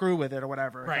didn't screw with it or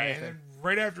whatever. Right. And then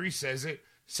right after he says it,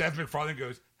 Seth MacFarlane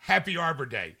goes, "Happy Arbor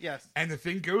Day." Yes. And the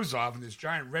thing goes off, and this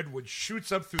giant redwood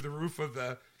shoots up through the roof of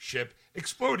the ship,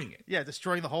 exploding it. Yeah,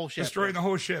 destroying the whole ship. The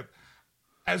whole ship.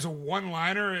 As a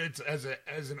one-liner, it's as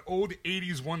an old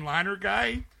 80s one-liner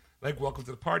guy, like, welcome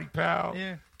to the party, pal.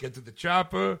 Yeah. Get to the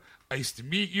chopper. Nice to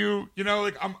meet you.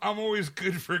 I'm always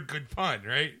good for a good pun,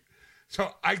 right? So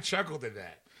I chuckled at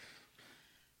that.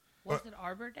 Was it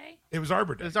Arbor Day? It was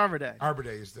Arbor Day. It was Arbor Day. Arbor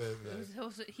Day is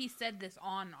He said this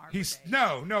on Arbor Day.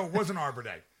 No, it wasn't Arbor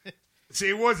Day. See,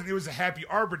 it wasn't. It was a happy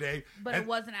Arbor Day. But it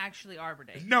wasn't actually Arbor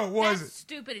Day. No, it wasn't. That's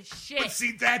stupid as shit. But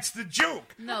see, that's the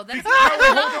joke. No, that's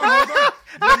hold on.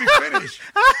 Let me finish.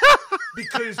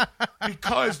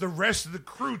 Because the rest of the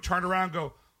crew turned around and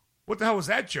go, what the hell was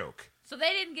that joke? So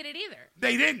they didn't get it either.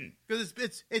 They didn't. Because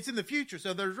it's in the future,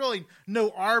 so there's really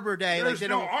no Arbor Day. There's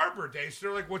no Arbor Day. So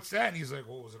they're like, what's that? And he's like,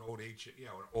 well, it was an old an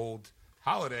old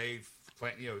holiday,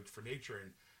 for nature.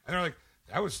 And they're like,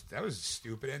 that was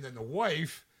stupid. And then the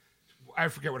wife, I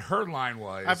forget what her line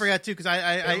was. I forgot too, because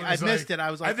I missed it.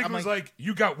 I was like, I think it was like,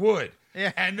 you got wood.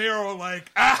 Yeah. And they were all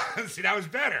like, see, that was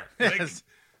better. Yes.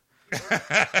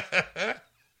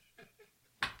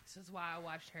 This is why I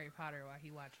watched Harry Potter while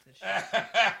he watched this shit.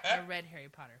 I read Harry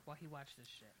Potter while he watched this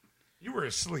shit. You were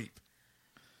asleep.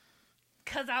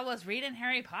 Because I was reading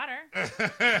Harry Potter.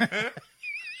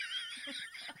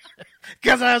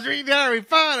 Because I was reading Harry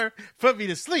Potter. Put me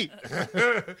to sleep.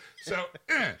 So,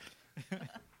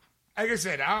 like I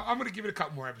said, I'm going to give it a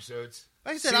couple more episodes.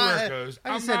 Like I said, see where it goes.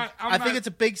 I think it's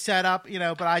a big setup,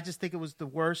 but I just think it was the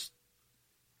worst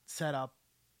set up.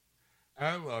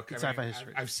 Look, Sci-fi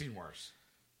history. I've seen worse.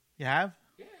 You have?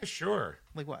 Yeah, sure.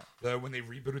 Like what? When they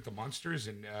rebooted the monsters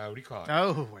and what do you call it?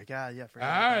 Oh my god! Yeah. I forgot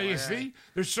about that You one, see,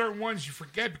 there's certain ones you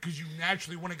forget because you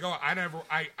naturally want to go.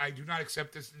 I do not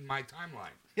accept this in my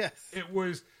timeline. Yes. It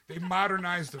was they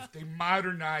modernized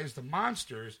the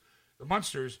monsters,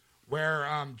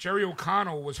 where Jerry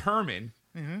O'Connell was Herman,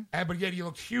 but yet he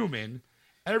looked human.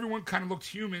 Everyone kind of looked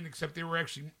human except they were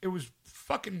actually. It was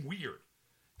fucking weird,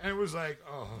 and it was like,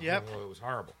 it was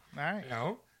horrible. All right. You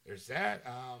know, there's that.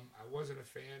 I wasn't a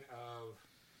fan of.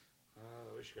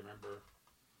 I wish I could remember.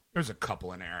 There's a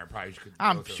couple in there. I probably could.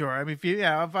 I'm sure. I mean,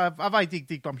 if I dig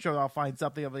deep, I'm sure I'll find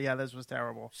something. But yeah, this was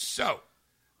terrible. So,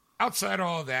 outside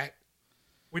all of that,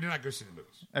 we did not go see the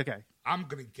movies. Okay. I'm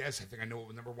gonna guess. I think I know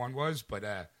what number one was, but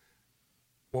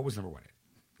what was number one?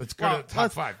 Let's go to the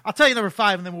top five. I'll tell you number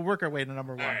 5, and then we'll work our way to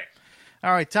number 1.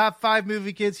 All right, top 5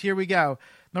 movie, kids. Here we go.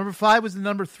 Number 5 was the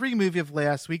number 3 movie of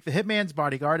last week, The Hitman's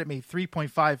Bodyguard. It made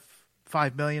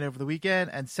 $3.55 million over the weekend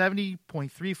and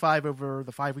 $70.35 over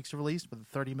the 5 weeks of release with a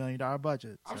 $30 million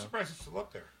budget. I'm surprised it's still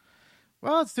up there.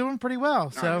 Well, it's doing pretty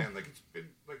well. No, So man, like it's been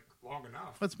like long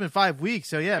enough. it's been 5 weeks,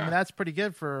 so yeah, I mean that's pretty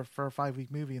good for a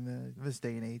 5-week movie in this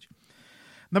day and age.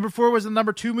 Number 4 was the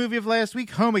number 2 movie of last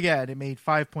week, Home Again. It made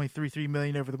 $5.33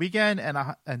 million over the weekend and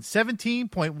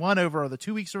 $17.1 over the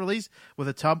 2 weeks of release with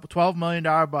a $12 million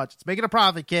budget. It's making a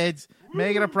profit, kids. Woo!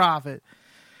 Making a profit.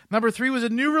 Number 3 was a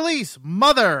new release,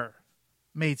 Mother.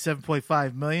 Made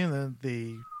 $7.5 million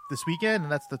this weekend,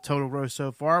 and that's the total gross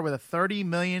so far with a $30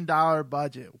 million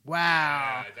budget.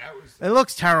 Wow. Yeah, it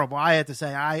looks terrible, I have to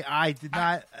say. I did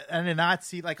not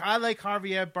see, like, I like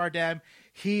Javier Bardem.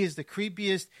 He is the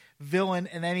creepiest villain,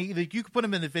 and then you could put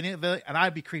him in the villain, and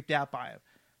I'd be creeped out by him.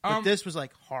 But this was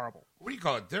like horrible. What do you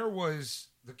call it?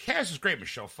 The cast is great.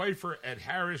 Michelle Pfeiffer, Ed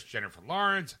Harris, Jennifer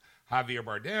Lawrence, Javier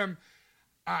Bardem.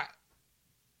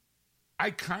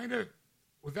 I kind of,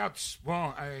 it's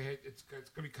going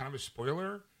to be kind of a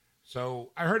spoiler.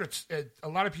 So I heard a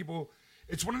lot of people.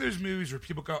 It's one of those movies where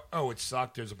people go, "Oh, it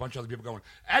sucked." There's a bunch of other people going,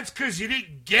 "That's because you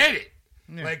didn't get it."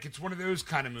 Yeah. Like it's one of those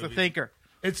kind of movies. It's a thinker.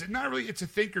 It's not really. It's a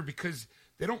thinker because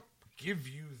they don't give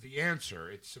you the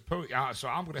answer. It's supposed. So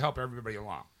I'm going to help everybody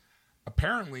along.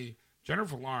 Apparently,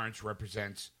 Jennifer Lawrence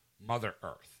represents Mother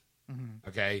Earth. Mm-hmm.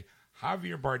 Okay,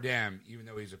 Javier Bardem, even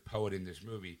though he's a poet in this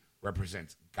movie,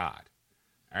 represents God.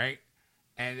 All right,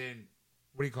 and then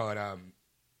what do you call it?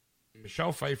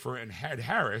 Michelle Pfeiffer and Ed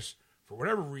Harris, for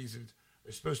whatever reasons,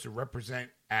 are supposed to represent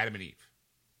Adam and Eve.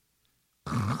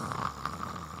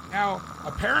 Now,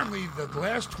 apparently, the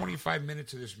last 25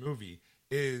 minutes of this movie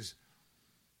is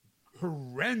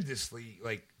horrendously,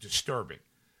 disturbing.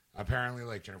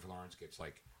 Apparently, Jennifer Lawrence gets,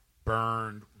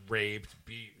 burned, raped,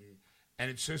 beaten,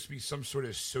 and it's supposed to be some sort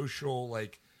of social,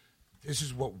 this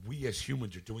is what we as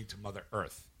humans are doing to Mother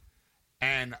Earth.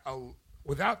 And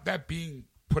without that being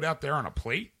put out there on a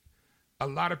plate, a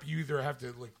lot of people either have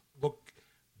to, look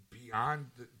beyond,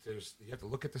 you have to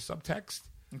look at the subtext.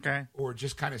 Okay. Or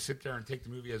just kind of sit there and take the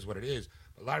movie as what it is.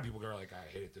 But a lot of people go I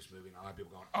hated this movie. And a lot of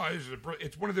people going, oh,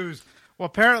 it's one of those. Well,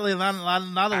 apparently a lot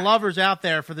of lovers out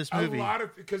there for this movie.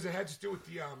 Because it had to do with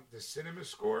the cinema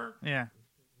score. Yeah.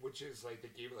 Which is they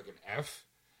gave it an F.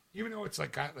 Even though it's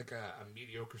got a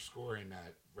mediocre score in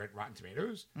Rotten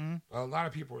Tomatoes. Mm-hmm. Well, a lot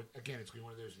of people, again, it's going to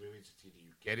be one of those movies. It's either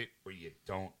you get it or you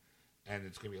don't. And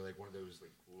it's going to be one of those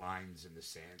lines in the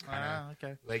sand kind of.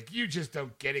 Okay. You just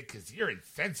don't get it because you're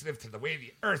insensitive to the way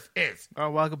the earth is. Oh,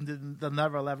 welcome to the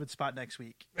Never 11 spot next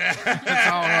week. That's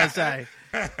all I want to say.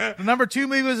 The number 2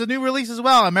 movie was a new release as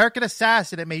well, American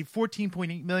Assassin. It made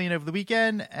 $14.8 million over the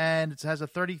weekend, and it has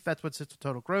that's what's its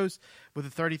total gross with a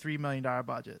 $33 million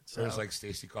budget. So it's like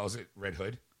Stacy calls it, Red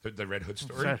Hood. The Red Hood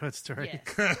story. Red Hood story.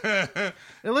 Yes.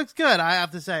 It looks good, I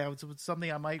have to say. It's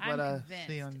something I might I'm convinced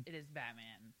see on. it is Batman.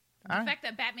 The fact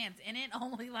that Batman's in it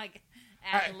only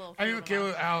adds a little.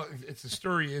 Al, the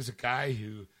story is a guy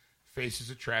who faces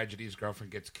a tragedy. His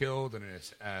girlfriend gets killed in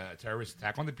a terrorist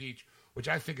attack on the beach, which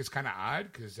I think is kind of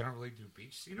odd because they don't really do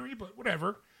beach scenery, but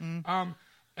whatever. And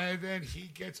then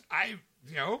he gets, I'm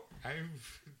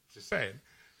just saying.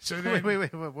 So then,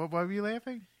 wait, what were you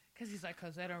laughing? Because he's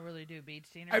because I don't really do beach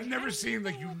scenery. I've never seen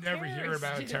you never hear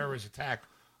about a terrorist attack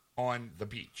on the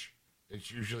beach.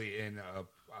 It's usually in a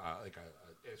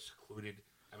secluded,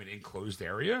 enclosed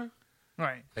area.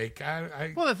 Right.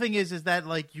 Well, the thing is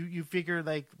that you figure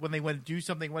when they want to do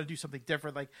something,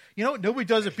 different. Nobody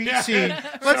does a beach scene.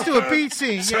 Let's do a beach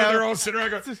scene. So they're all sitting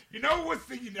around going, one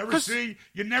thing you never see?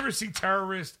 You never see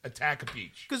terrorists attack a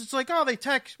beach. Because it's they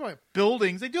attack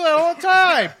buildings. They do that all the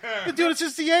time. They do it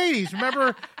since the 80s.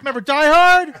 Remember Die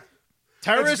Hard?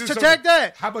 Terrorists attack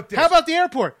that. How about this? How about the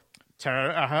airport?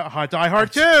 Die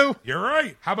Hard 2. You're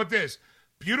right. How about this?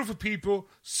 Beautiful people,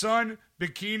 sun,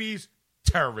 bikinis,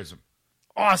 terrorism.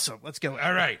 Awesome. Let's go.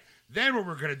 All right. Then what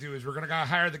we're going to do is we're going to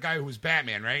hire the guy who was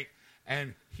Batman, right?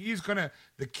 And he's going to,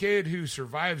 the kid who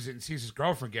survives it and sees his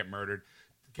girlfriend get murdered,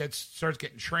 starts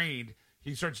getting trained.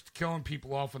 He starts killing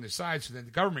people off on the side. So then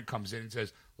the government comes in and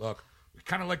says, look, we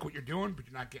kind of like what you're doing, but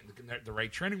you're not getting the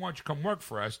right training. Why don't you come work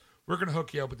for us? We're going to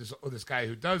hook you up with this guy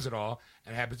who does it all,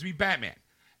 and it happens to be Batman.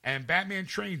 And Batman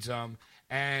trains him,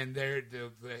 and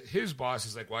his boss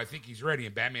is like, well, I think he's ready.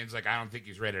 And Batman's like, I don't think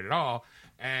he's ready at all.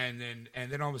 And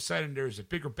then all of a sudden, there's a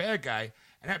bigger bad guy,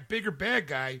 and that bigger bad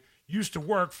guy used to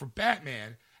work for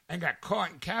Batman and got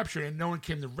caught and captured, and no one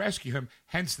came to rescue him,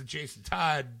 hence the Jason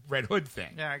Todd Red Hood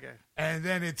thing. Yeah, okay. And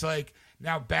then it's like,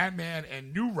 now Batman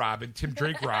and new Robin, Tim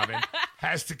Drake Robin,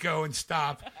 has to go and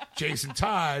stop Jason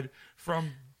Todd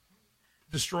from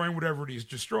destroying whatever he's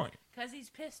destroying. Because he's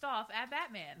pissed off at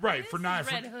Batman. Right, This for not-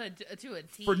 is Red for- Hood to a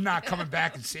T. For not coming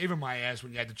back and saving my ass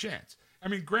when you had the chance. I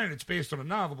mean, granted, it's based on a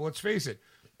novel, but let's face it,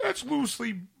 that's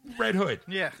loosely Red Hood.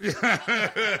 Yeah.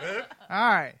 All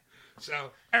right.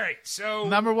 So, all right, so...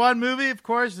 Number one movie, of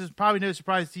course, is probably no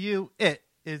surprise to you. It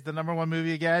is the number one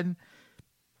movie again.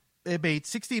 It made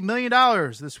 $60 million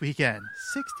this weekend.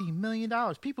 $60 million.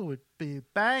 People would be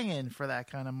banging for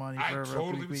that kind of money. I for a totally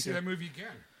would weekend. see that movie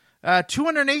again.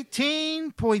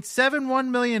 $218.71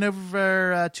 million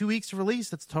over 2 weeks of release.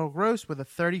 That's total gross with a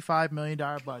 $35 million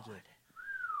budget.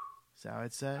 So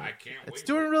it's I can't it's wait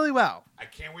doing for it. really well. I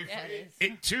can't wait Yeah, for it it. is.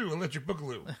 It too, Electric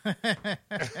Boogaloo.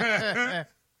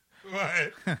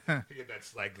 What? You get that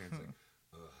slag dance.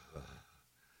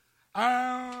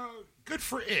 Good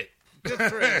for it. Good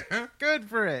for it. Good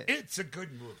for it. It's a good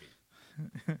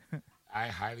movie. I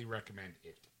highly recommend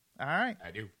it. All right. I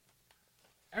do.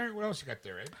 All right, what else you got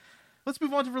there, Ed? Let's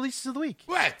move on to releases of the week.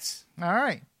 Let's. All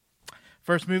right.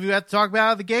 First movie we have to talk about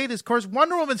out of the gate is, of course,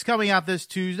 Wonder Woman's coming out this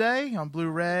Tuesday on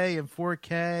Blu-ray and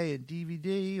 4K and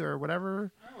DVD or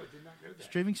whatever Oh, I did not know that.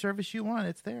 streaming service you want.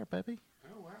 It's there, baby.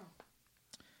 Oh, wow.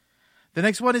 The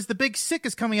next one is The Big Sick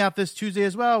is coming out this Tuesday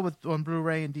as well on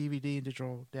Blu-ray and DVD and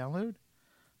digital download.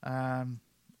 I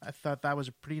thought that was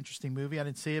a pretty interesting movie. I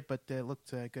didn't see it, but it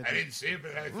looked good. I didn't see it,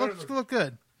 but I thought it Looked looked...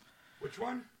 good. Which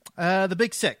one? The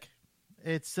Big Sick.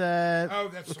 It's Oh,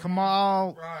 that's with the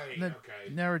Kamal Right,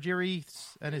 okay. Narajiri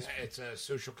and his. It's a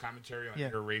social commentary on Yeah.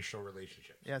 interracial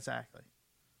relationships. Yeah, exactly.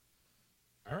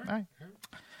 All right. All right.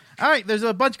 All right, there's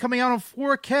a bunch coming out on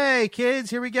 4K,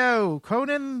 kids. Here we go.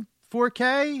 Conan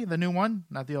 4K, the new one,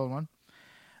 not the old one.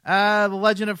 The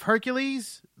Legend of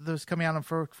Hercules, those coming out on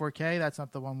 4K. That's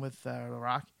not the one with The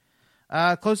Rock.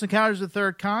 Close Encounters of the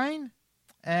Third Kind.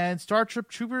 And Starship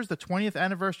Troopers, the 20th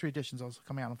Anniversary Edition is also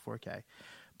coming out on 4K.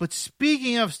 But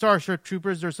speaking of Starship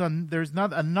Troopers, there's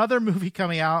another movie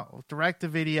coming out,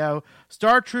 direct-to-video.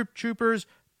 Starship Troopers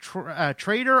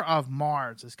Traitor of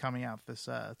Mars is coming out this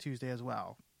Tuesday as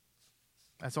well.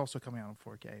 That's also coming out on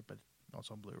 4K, but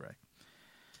also on Blu-ray.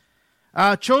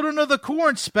 Children of the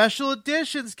Corn Special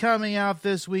Edition's coming out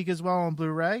this week as well on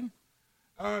Blu-ray.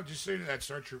 Just so you know, that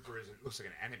Star Trooper looks like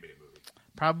an animated movie.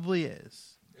 Probably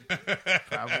is.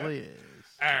 Probably is.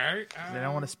 All right. They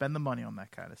don't want to spend the money on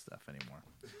that kind of stuff anymore.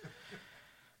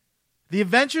 The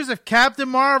Adventures of Captain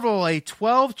Marvel, a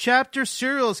 12-chapter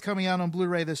serial, is coming out on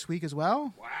Blu-ray this week as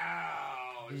well.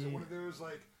 Wow. Is it one of those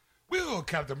like, will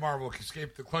Captain Marvel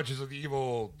escape the clutches of the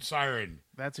evil siren?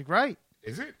 That's right.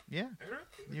 Is it? Yeah, All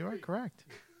right. you are correct.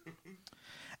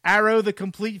 Arrow, the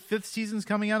complete 5th season, is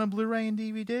coming out on Blu-ray and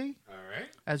DVD, All right.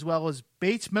 as well as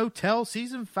Bates Motel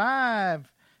Season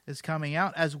 5 is coming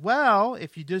out as well.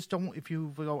 If you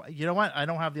go, you know what? I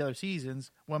don't have the other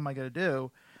seasons. What am I going to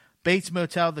do? Bates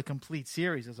Motel, the complete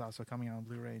series, is also coming out on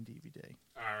Blu-ray and DVD.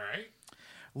 All right.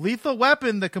 Lethal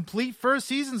Weapon, the complete first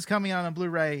season, is coming out on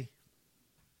Blu-ray.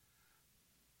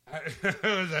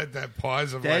 Was that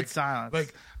pause of Dead silence.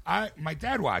 Like my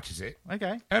dad watches it,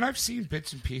 Okay. and I've seen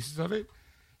bits and pieces of it.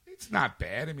 It's not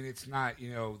bad. I mean, it's not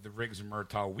the Riggs and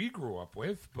Murtaugh we grew up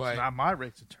with, but Not my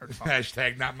Riggs and Turtle.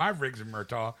 hashtag not my Riggs and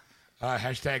Murtaugh.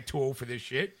 Hashtag too old for this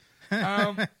shit.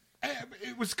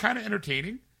 It was kind of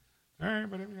entertaining. All right,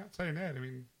 but I mean, outside of that, I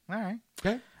mean, All right.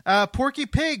 okay. Porky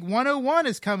Pig 101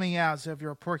 is coming out. So if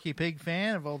you're a Porky Pig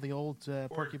fan of all the old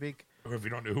Porky Pig, Or if you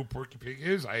don't know who Porky Pig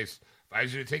is, I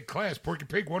advise you to take class Porky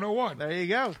Pig 101. there you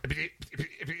go.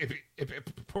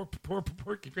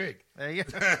 Porky Pig. There you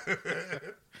go.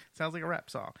 Sounds like a rap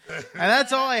song. And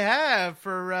that's all I have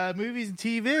for movies and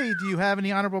TV. Do you have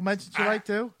any honorable mentions you'd like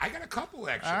to? I got a couple,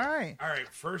 actually. All right.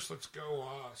 First, let's go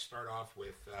start off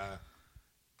with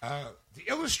The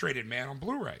Illustrated Man on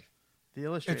Blu-ray. The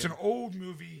Illustrated. It's an old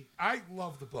movie. I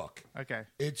love the book. Okay.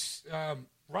 It's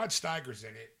Rod Steiger's in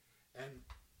it, and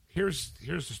here's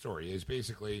the story: is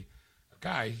basically a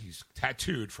guy. He's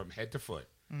tattooed from head to foot,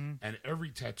 and every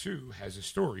tattoo has a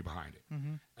story behind it.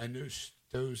 And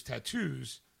those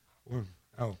tattoos. Well,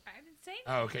 I didn't say anything.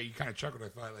 oh, okay. You kind of chuckled. I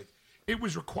thought like it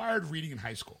was required reading in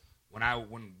high school when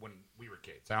we were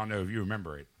kids. I don't know if you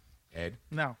remember it, Ed.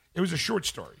 No. It was a short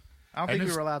story. I don't think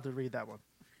we were allowed to read that one.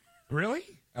 Really?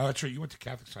 Oh, that's right. You went to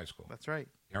Catholic high school. That's right.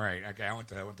 All right. Okay. I went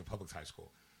to public high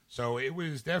school. So it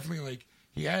was definitely like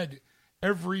he had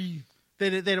every. They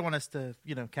didn't want us to,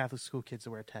 Catholic school kids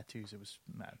to wear tattoos. It was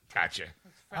mad. Gotcha.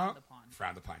 It's frowned upon.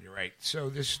 Frowned upon. You're right. So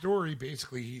this story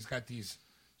basically, he's got these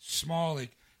small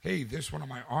like, hey, this one on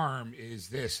my arm is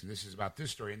this, and this is about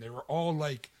this story, and they were all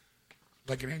like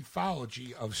an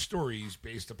anthology of stories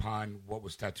based upon what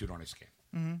was tattooed on his skin.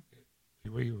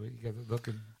 Mm-hmm. What you got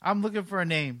looking? I'm looking for a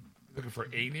name. Looking for a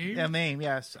name? A name,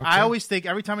 yes. Okay. I always think,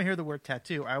 every time I hear the word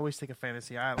tattoo, I always think of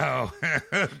Fantasy Island. Oh,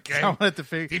 okay. I wanted to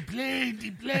figure. The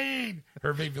plane.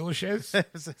 Hervé Villachez?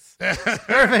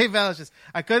 Hervé Villachez.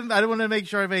 I didn't want to make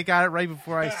sure everybody got it right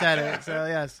before I said it. So,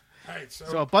 yes. All right,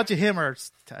 So a bunch of him are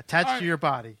attached to your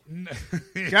body.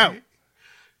 Go.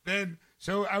 Then,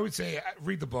 so I would say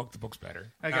read the book. The book's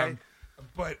better. Okay.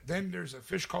 But then there's a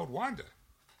fish called Wanda.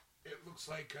 It looks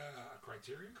like a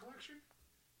Criterion collection,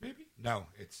 maybe? No,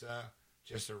 it's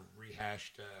just a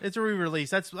rehashed. It's a re-release.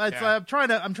 That's Yeah. I'm trying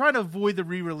to avoid the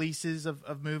re-releases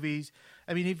of movies.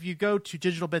 I mean, if you go to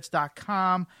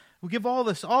digitalbits.com, we give all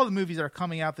the movies that are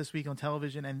coming out this week on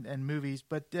television and movies,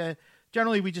 but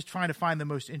generally we just try to find the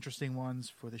most interesting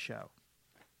ones for the show.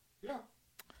 Yeah.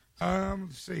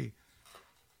 Let's see.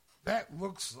 That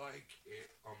looks like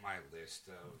it on my list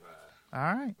of. All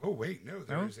right. Oh wait, no,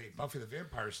 there's a Buffy the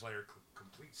Vampire Slayer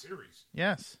complete series.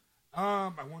 Yes.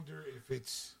 I wonder if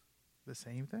it's The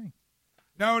same thing.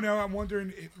 no. I'm wondering.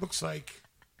 It looks like.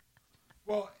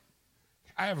 Well,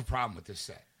 I have a problem with this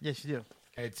set. Yes, you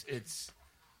do.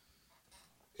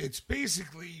 It's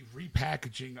basically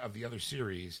repackaging of the other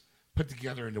series put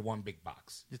together into one big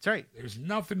box. That's right. There's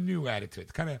nothing new added to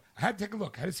it. I had to take a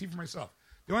look. I had to see for myself.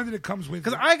 The only thing that comes with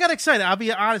Because I got excited. I'll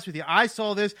be honest with you. I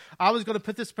saw this. I was going to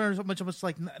put this pretty much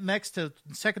like next to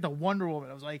second to Wonder Woman.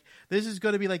 I was like, this is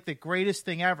going to be like the greatest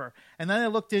thing ever. And then I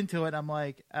looked into it. And I'm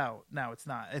like, oh no, it's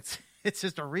not. It's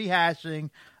just a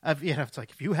rehashing of It's like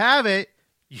if you have it,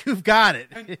 you've got it.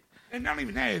 and not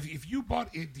even that. If you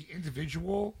bought the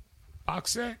individual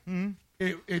box set,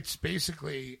 it's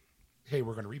basically, hey,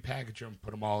 we're going to repackage them,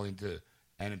 put them all into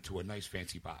a nice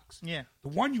fancy box. Yeah. The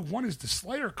one you want is the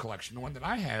Slayer collection. The one that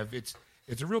I have, it's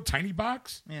a real tiny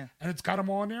box. Yeah. And it's got them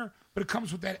all in there, but it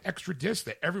comes with that extra disc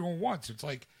that everyone wants. It's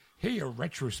like, hey, a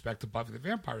retrospect of Buffy the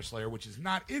Vampire Slayer, which is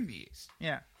not in these.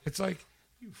 Yeah. It's like,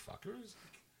 you fuckers,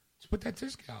 let's put that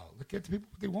disc out. Let's get the people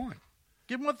what they want.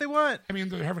 Give them what they want. I mean,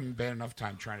 they're having bad enough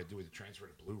time trying to do with the transfer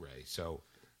to Blu-ray, so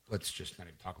let's just not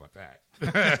even talk about that.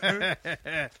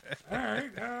 All right.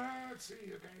 Let's see.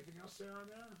 You got anything else there on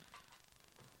there?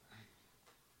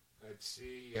 Let's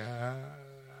see.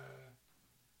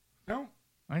 No.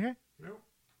 Okay. Nope.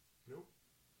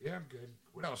 Yeah, I'm good.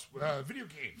 What else? Video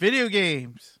games. Video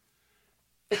games.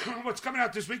 What's coming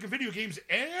out this week in video games,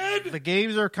 Ed? The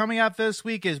games that are coming out this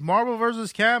week is Marvel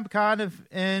vs. Capcom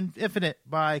Infinite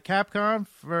by Capcom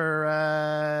for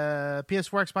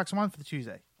PS4, Xbox One for the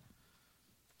Tuesday.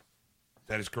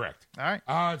 That is correct. All right.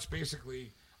 It's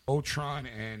basically Ultron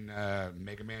and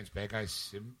Mega Man's bad guy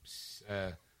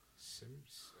Sega.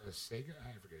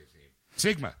 I forget his name.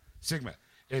 Sigma.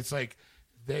 It's like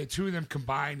the two of them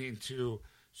combined into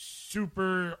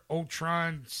Super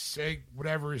Ultron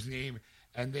whatever his name,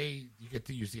 and you get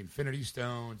to use the Infinity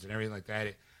Stones and everything like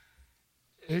that.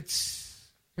 It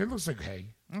looks like hey.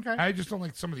 Okay. I just don't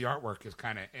like some of the artwork is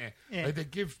kind of Yeah. Like they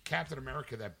give Captain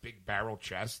America that big barrel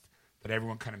chest that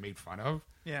everyone kind of made fun of.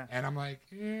 Yeah. And I'm like,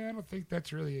 I don't think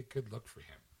that's really a good look for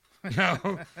him.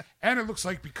 And it looks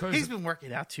like because He's been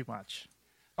working out too much.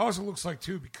 also looks like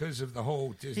too because of the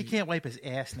whole Disney. He can't wipe his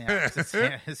ass now.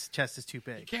 His chest is too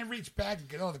You big. can't reach back and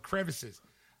get all the crevices.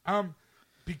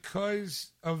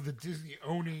 Because of the Disney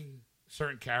owning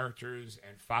certain characters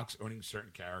and Fox owning certain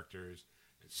characters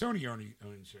and Sony owning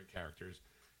certain characters,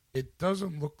 it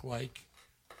doesn't look like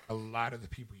a lot of the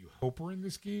people you hope are in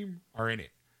this game are in it.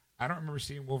 I don't remember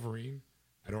seeing Wolverine.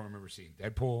 I don't remember seeing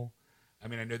Deadpool. I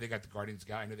mean, I know they got the Guardians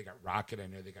guy. I know they got Rocket. I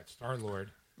know they got Star-Lord.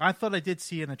 I thought I did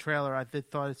see in the trailer. I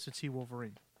thought I should see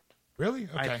Wolverine. Really?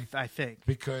 Okay. I think.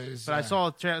 Because But I saw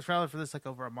a trailer for this like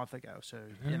over a month ago, so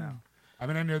you know. I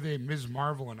mean, I know Ms.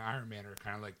 Marvel and Iron Man are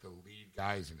kind of like the lead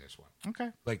guys in this one. Okay.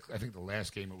 Like, I think the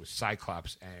last game it was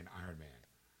Cyclops and Iron Man.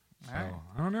 So, All right.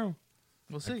 I don't know.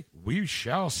 We'll see. We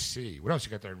shall see. What else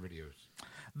you got there in videos?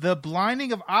 The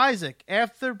Blinding of Isaac,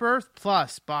 Afterbirth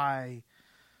Plus by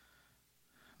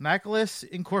Macless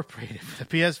Incorporated for the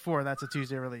PS4. That's a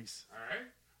Tuesday release. All right.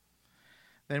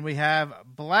 Then we have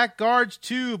Blackguards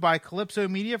 2 by Calypso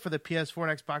Media for the PS4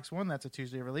 and Xbox One. That's a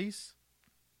Tuesday release.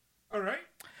 All right.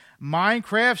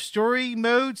 Minecraft Story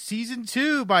Mode Season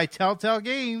 2 by Telltale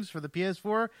Games for the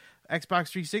PS4, Xbox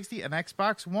 360, and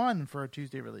Xbox One for a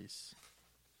Tuesday release.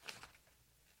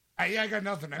 I got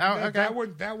nothing. Okay.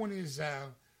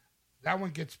 That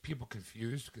one gets people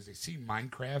confused because they see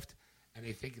Minecraft and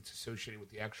they think it's associated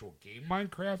with the actual game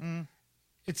Minecraft.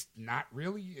 It's not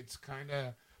really. It's kind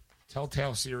of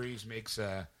Telltale series makes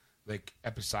like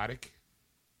episodic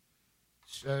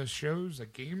shows,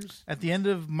 like games. At the end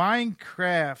of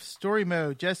Minecraft Story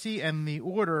Mode, Jesse and the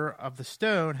Order of the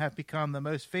Stone have become the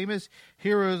most famous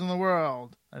heroes in the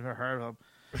world. I've never heard of them.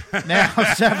 Now,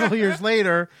 several years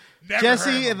later,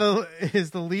 Jesse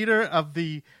is the leader of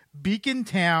the Beacon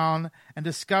Town and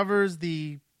discovers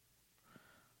the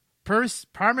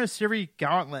Parmasiri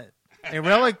Gauntlet, a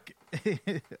relic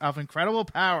of incredible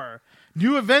power.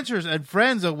 New adventures and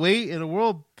friends await in a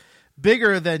world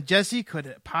bigger than Jesse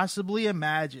could possibly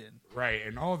imagine. Right,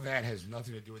 and all of that has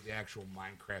nothing to do with the actual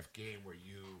Minecraft game where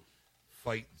you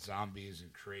fight zombies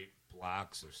and create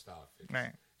blocks of stuff.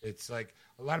 Right. It's like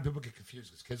a lot of people get confused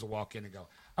because kids will walk in and go,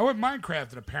 "I want Minecraft,"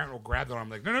 and a parent will grab them. I'm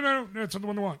like, "No, that's not the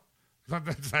one I want.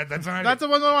 That's not That's the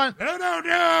one I want." No!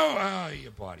 Oh, you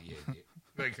body idiot!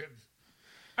 Like,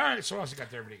 all right, so what else you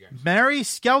got there, everybody, guys? Mary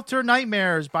Skelter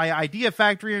Nightmares by Idea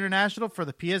Factory International for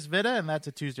the PS Vita, and that's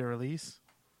a Tuesday release.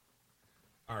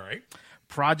 All right.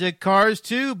 Project Cars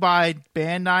 2 by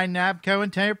Bandai Namco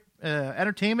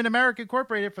Entertainment America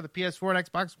Incorporated for the PS4 and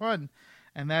Xbox One,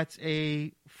 and that's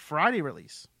a Friday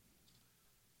release.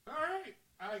 All right.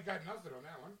 I got nothing on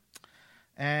that one.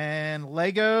 And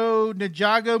Lego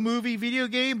Ninjago movie video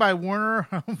game by Warner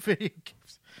Home Video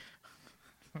Games.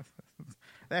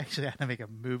 They actually had to make a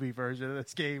movie version of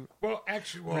this game. Well,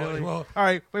 actually, Really? All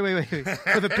right, wait.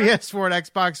 For the PS4 and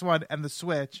Xbox One and the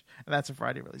Switch, and that's a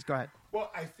Friday release. Go ahead.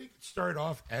 Well, I think it started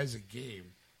off as a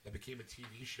game that became a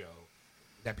TV show,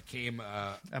 that became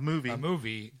A movie. a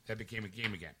movie that became a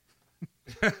game again.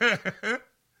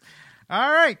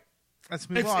 All right, let's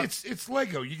move on. It's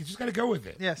Lego. You just got to go with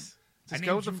it. Yes, just I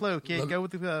go named with the you flow, kid. Go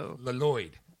with the flow.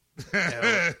 Lloyd.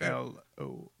 Lloyd.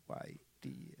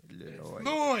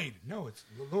 Lloyd. No, it's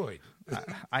Lloyd.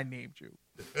 I named you.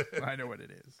 I know what it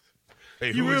is. Hey,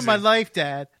 You who ruined is my it? life,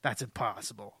 Dad. That's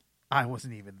impossible. I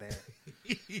wasn't even there.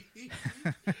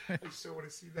 I so want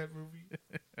to see that movie.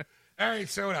 All right,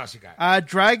 so what else you got?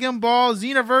 Dragon Ball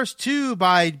Xenoverse 2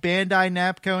 by Bandai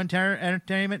Namco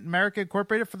Entertainment America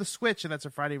Incorporated for the Switch, and that's a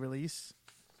Friday release.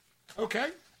 Okay.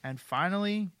 And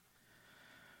finally,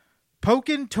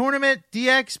 Pokken Tournament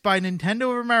DX by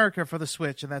Nintendo of America for the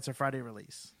Switch, and that's a Friday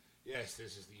release. Yes,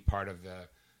 this is the part of the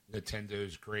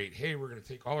Nintendo's great, hey, we're going to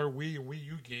take all our Wii and Wii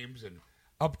U games and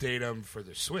update them for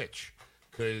the Switch,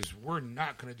 because we're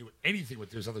not going to do anything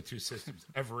with those other two systems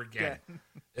ever again. Yeah.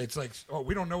 It's like, oh,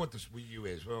 we don't know what this Wii U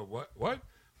is. Well, what?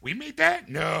 We made that?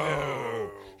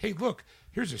 No. Hey, look,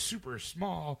 here's a super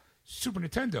small Super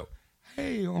Nintendo.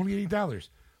 Hey, only $80.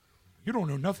 You don't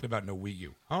know nothing about no Wii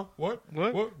U. Huh? What?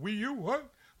 Wii U?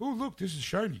 What? Oh, look, this is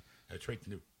shiny. That's right,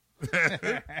 new.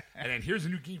 And then here's a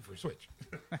new game for Switch.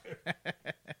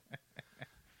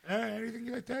 Anything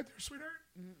like that there, sweetheart?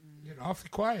 You're awfully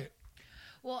quiet.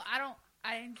 Well,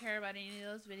 I didn't care about any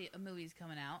of those movies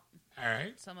coming out. All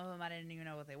right. Some of them I didn't even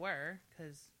know what they were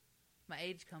because my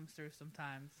age comes through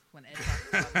sometimes when Ed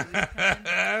talks about movies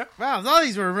coming. Wow, a lot of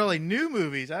these were really new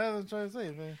movies. I was trying to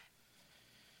say, man.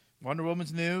 Wonder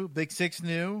Woman's new. Big Six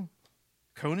new.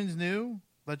 Conan's new.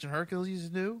 Legend of Hercules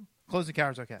is new. Closing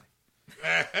Encounters okay.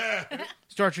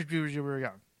 Star Trek viewers, you were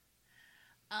young.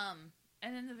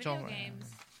 And then the video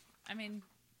games. I mean,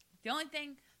 the only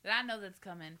thing that I know that's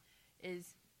coming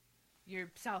is your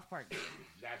South Park game.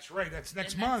 That's right. That's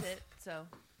next And month. That's it, so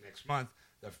Next month,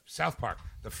 the South Park,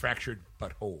 The Fractured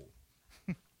Butthole.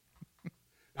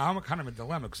 Now, I'm kind of in a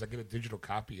dilemma because I get a digital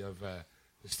copy of The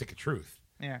Stick of Truth.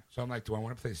 Yeah. So I'm like, do I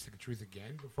want to play Stick of Truth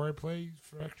again before I play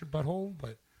Fractured Butthole?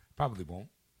 But probably won't.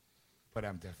 But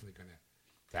I'm definitely going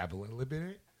to dabble a little bit in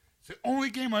it. It's the only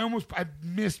game I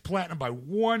missed platinum by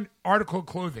one article of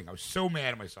clothing. I was so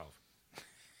mad at myself.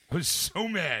 I was so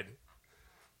mad.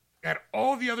 I had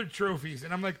all the other trophies,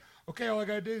 and I'm like, okay, all I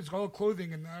got to do is all the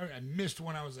clothing, and I missed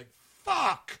one. I was like,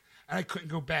 fuck! And I couldn't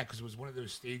go back because it was one of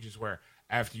those stages where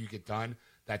after you get done,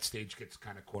 that stage gets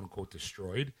kind of quote-unquote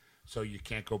destroyed, so you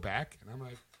can't go back. And I'm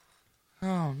like,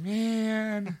 Oh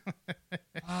man.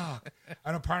 Fuck.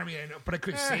 I know part of me, I know, but I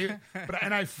couldn't save it.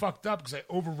 And I fucked up because I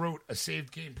overwrote a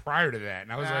saved game prior to that,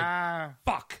 and I was like,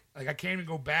 "Fuck!" Like I can't even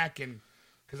go back and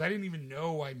because I didn't even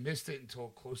know I missed it until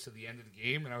close to the end of the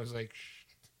game, and I was like,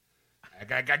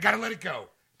 "Shit, I gotta let it go.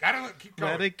 Keep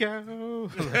going. Let it go.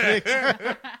 Let it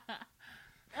go.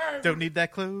 Don't need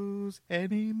that clothes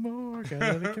anymore.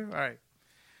 Gotta let it go. All right.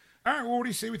 All right, well, what do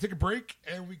you say we take a break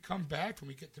and we come back when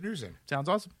we get the news in? Sounds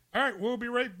awesome. All right, we'll be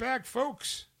right back,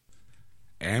 folks.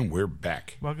 And we're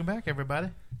back. Welcome back, everybody.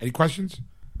 Any questions?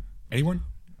 Anyone?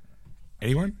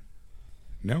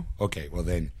 No? Okay, well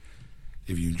then,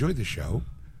 if you enjoyed the show,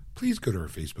 please go to our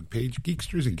Facebook page,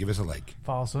 Geeksters, and give us a like.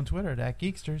 Follow us on Twitter at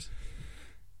Geeksters.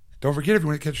 Don't forget, if you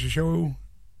want to catch the show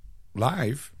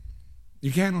live,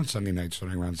 you can on Sunday nights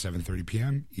starting around 7:30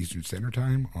 p.m. Eastern Standard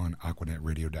Time on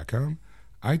AquanetRadio.com,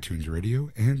 iTunes Radio,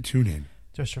 and TuneIn.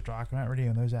 Just search Aquanet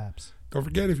Radio in those apps. Don't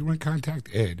forget, if you want to contact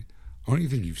Ed on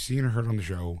anything you've seen or heard on the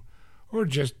show, or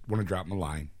just want to drop him a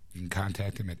line, you can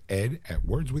contact him at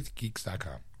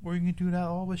ed@wordswithgeeks.com. Or you can do that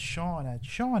all with Sean at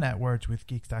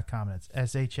wordswithgeeks.com. That's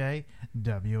SHAWN.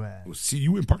 We'll see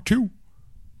you in part 2.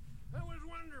 That was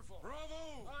wonderful.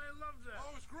 Bravo! I loved that. Oh,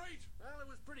 it was great. Well, it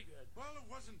was pretty good. Well, it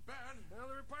wasn't bad. Well,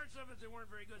 there were parts of it that weren't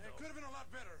very good, It though. could have been a lot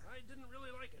better. I didn't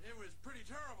really like it. It was pretty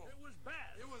terrible. It was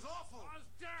bad. It was awful. It was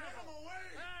terrible. Get him away!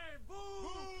 Hey, boo!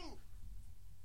 Boo!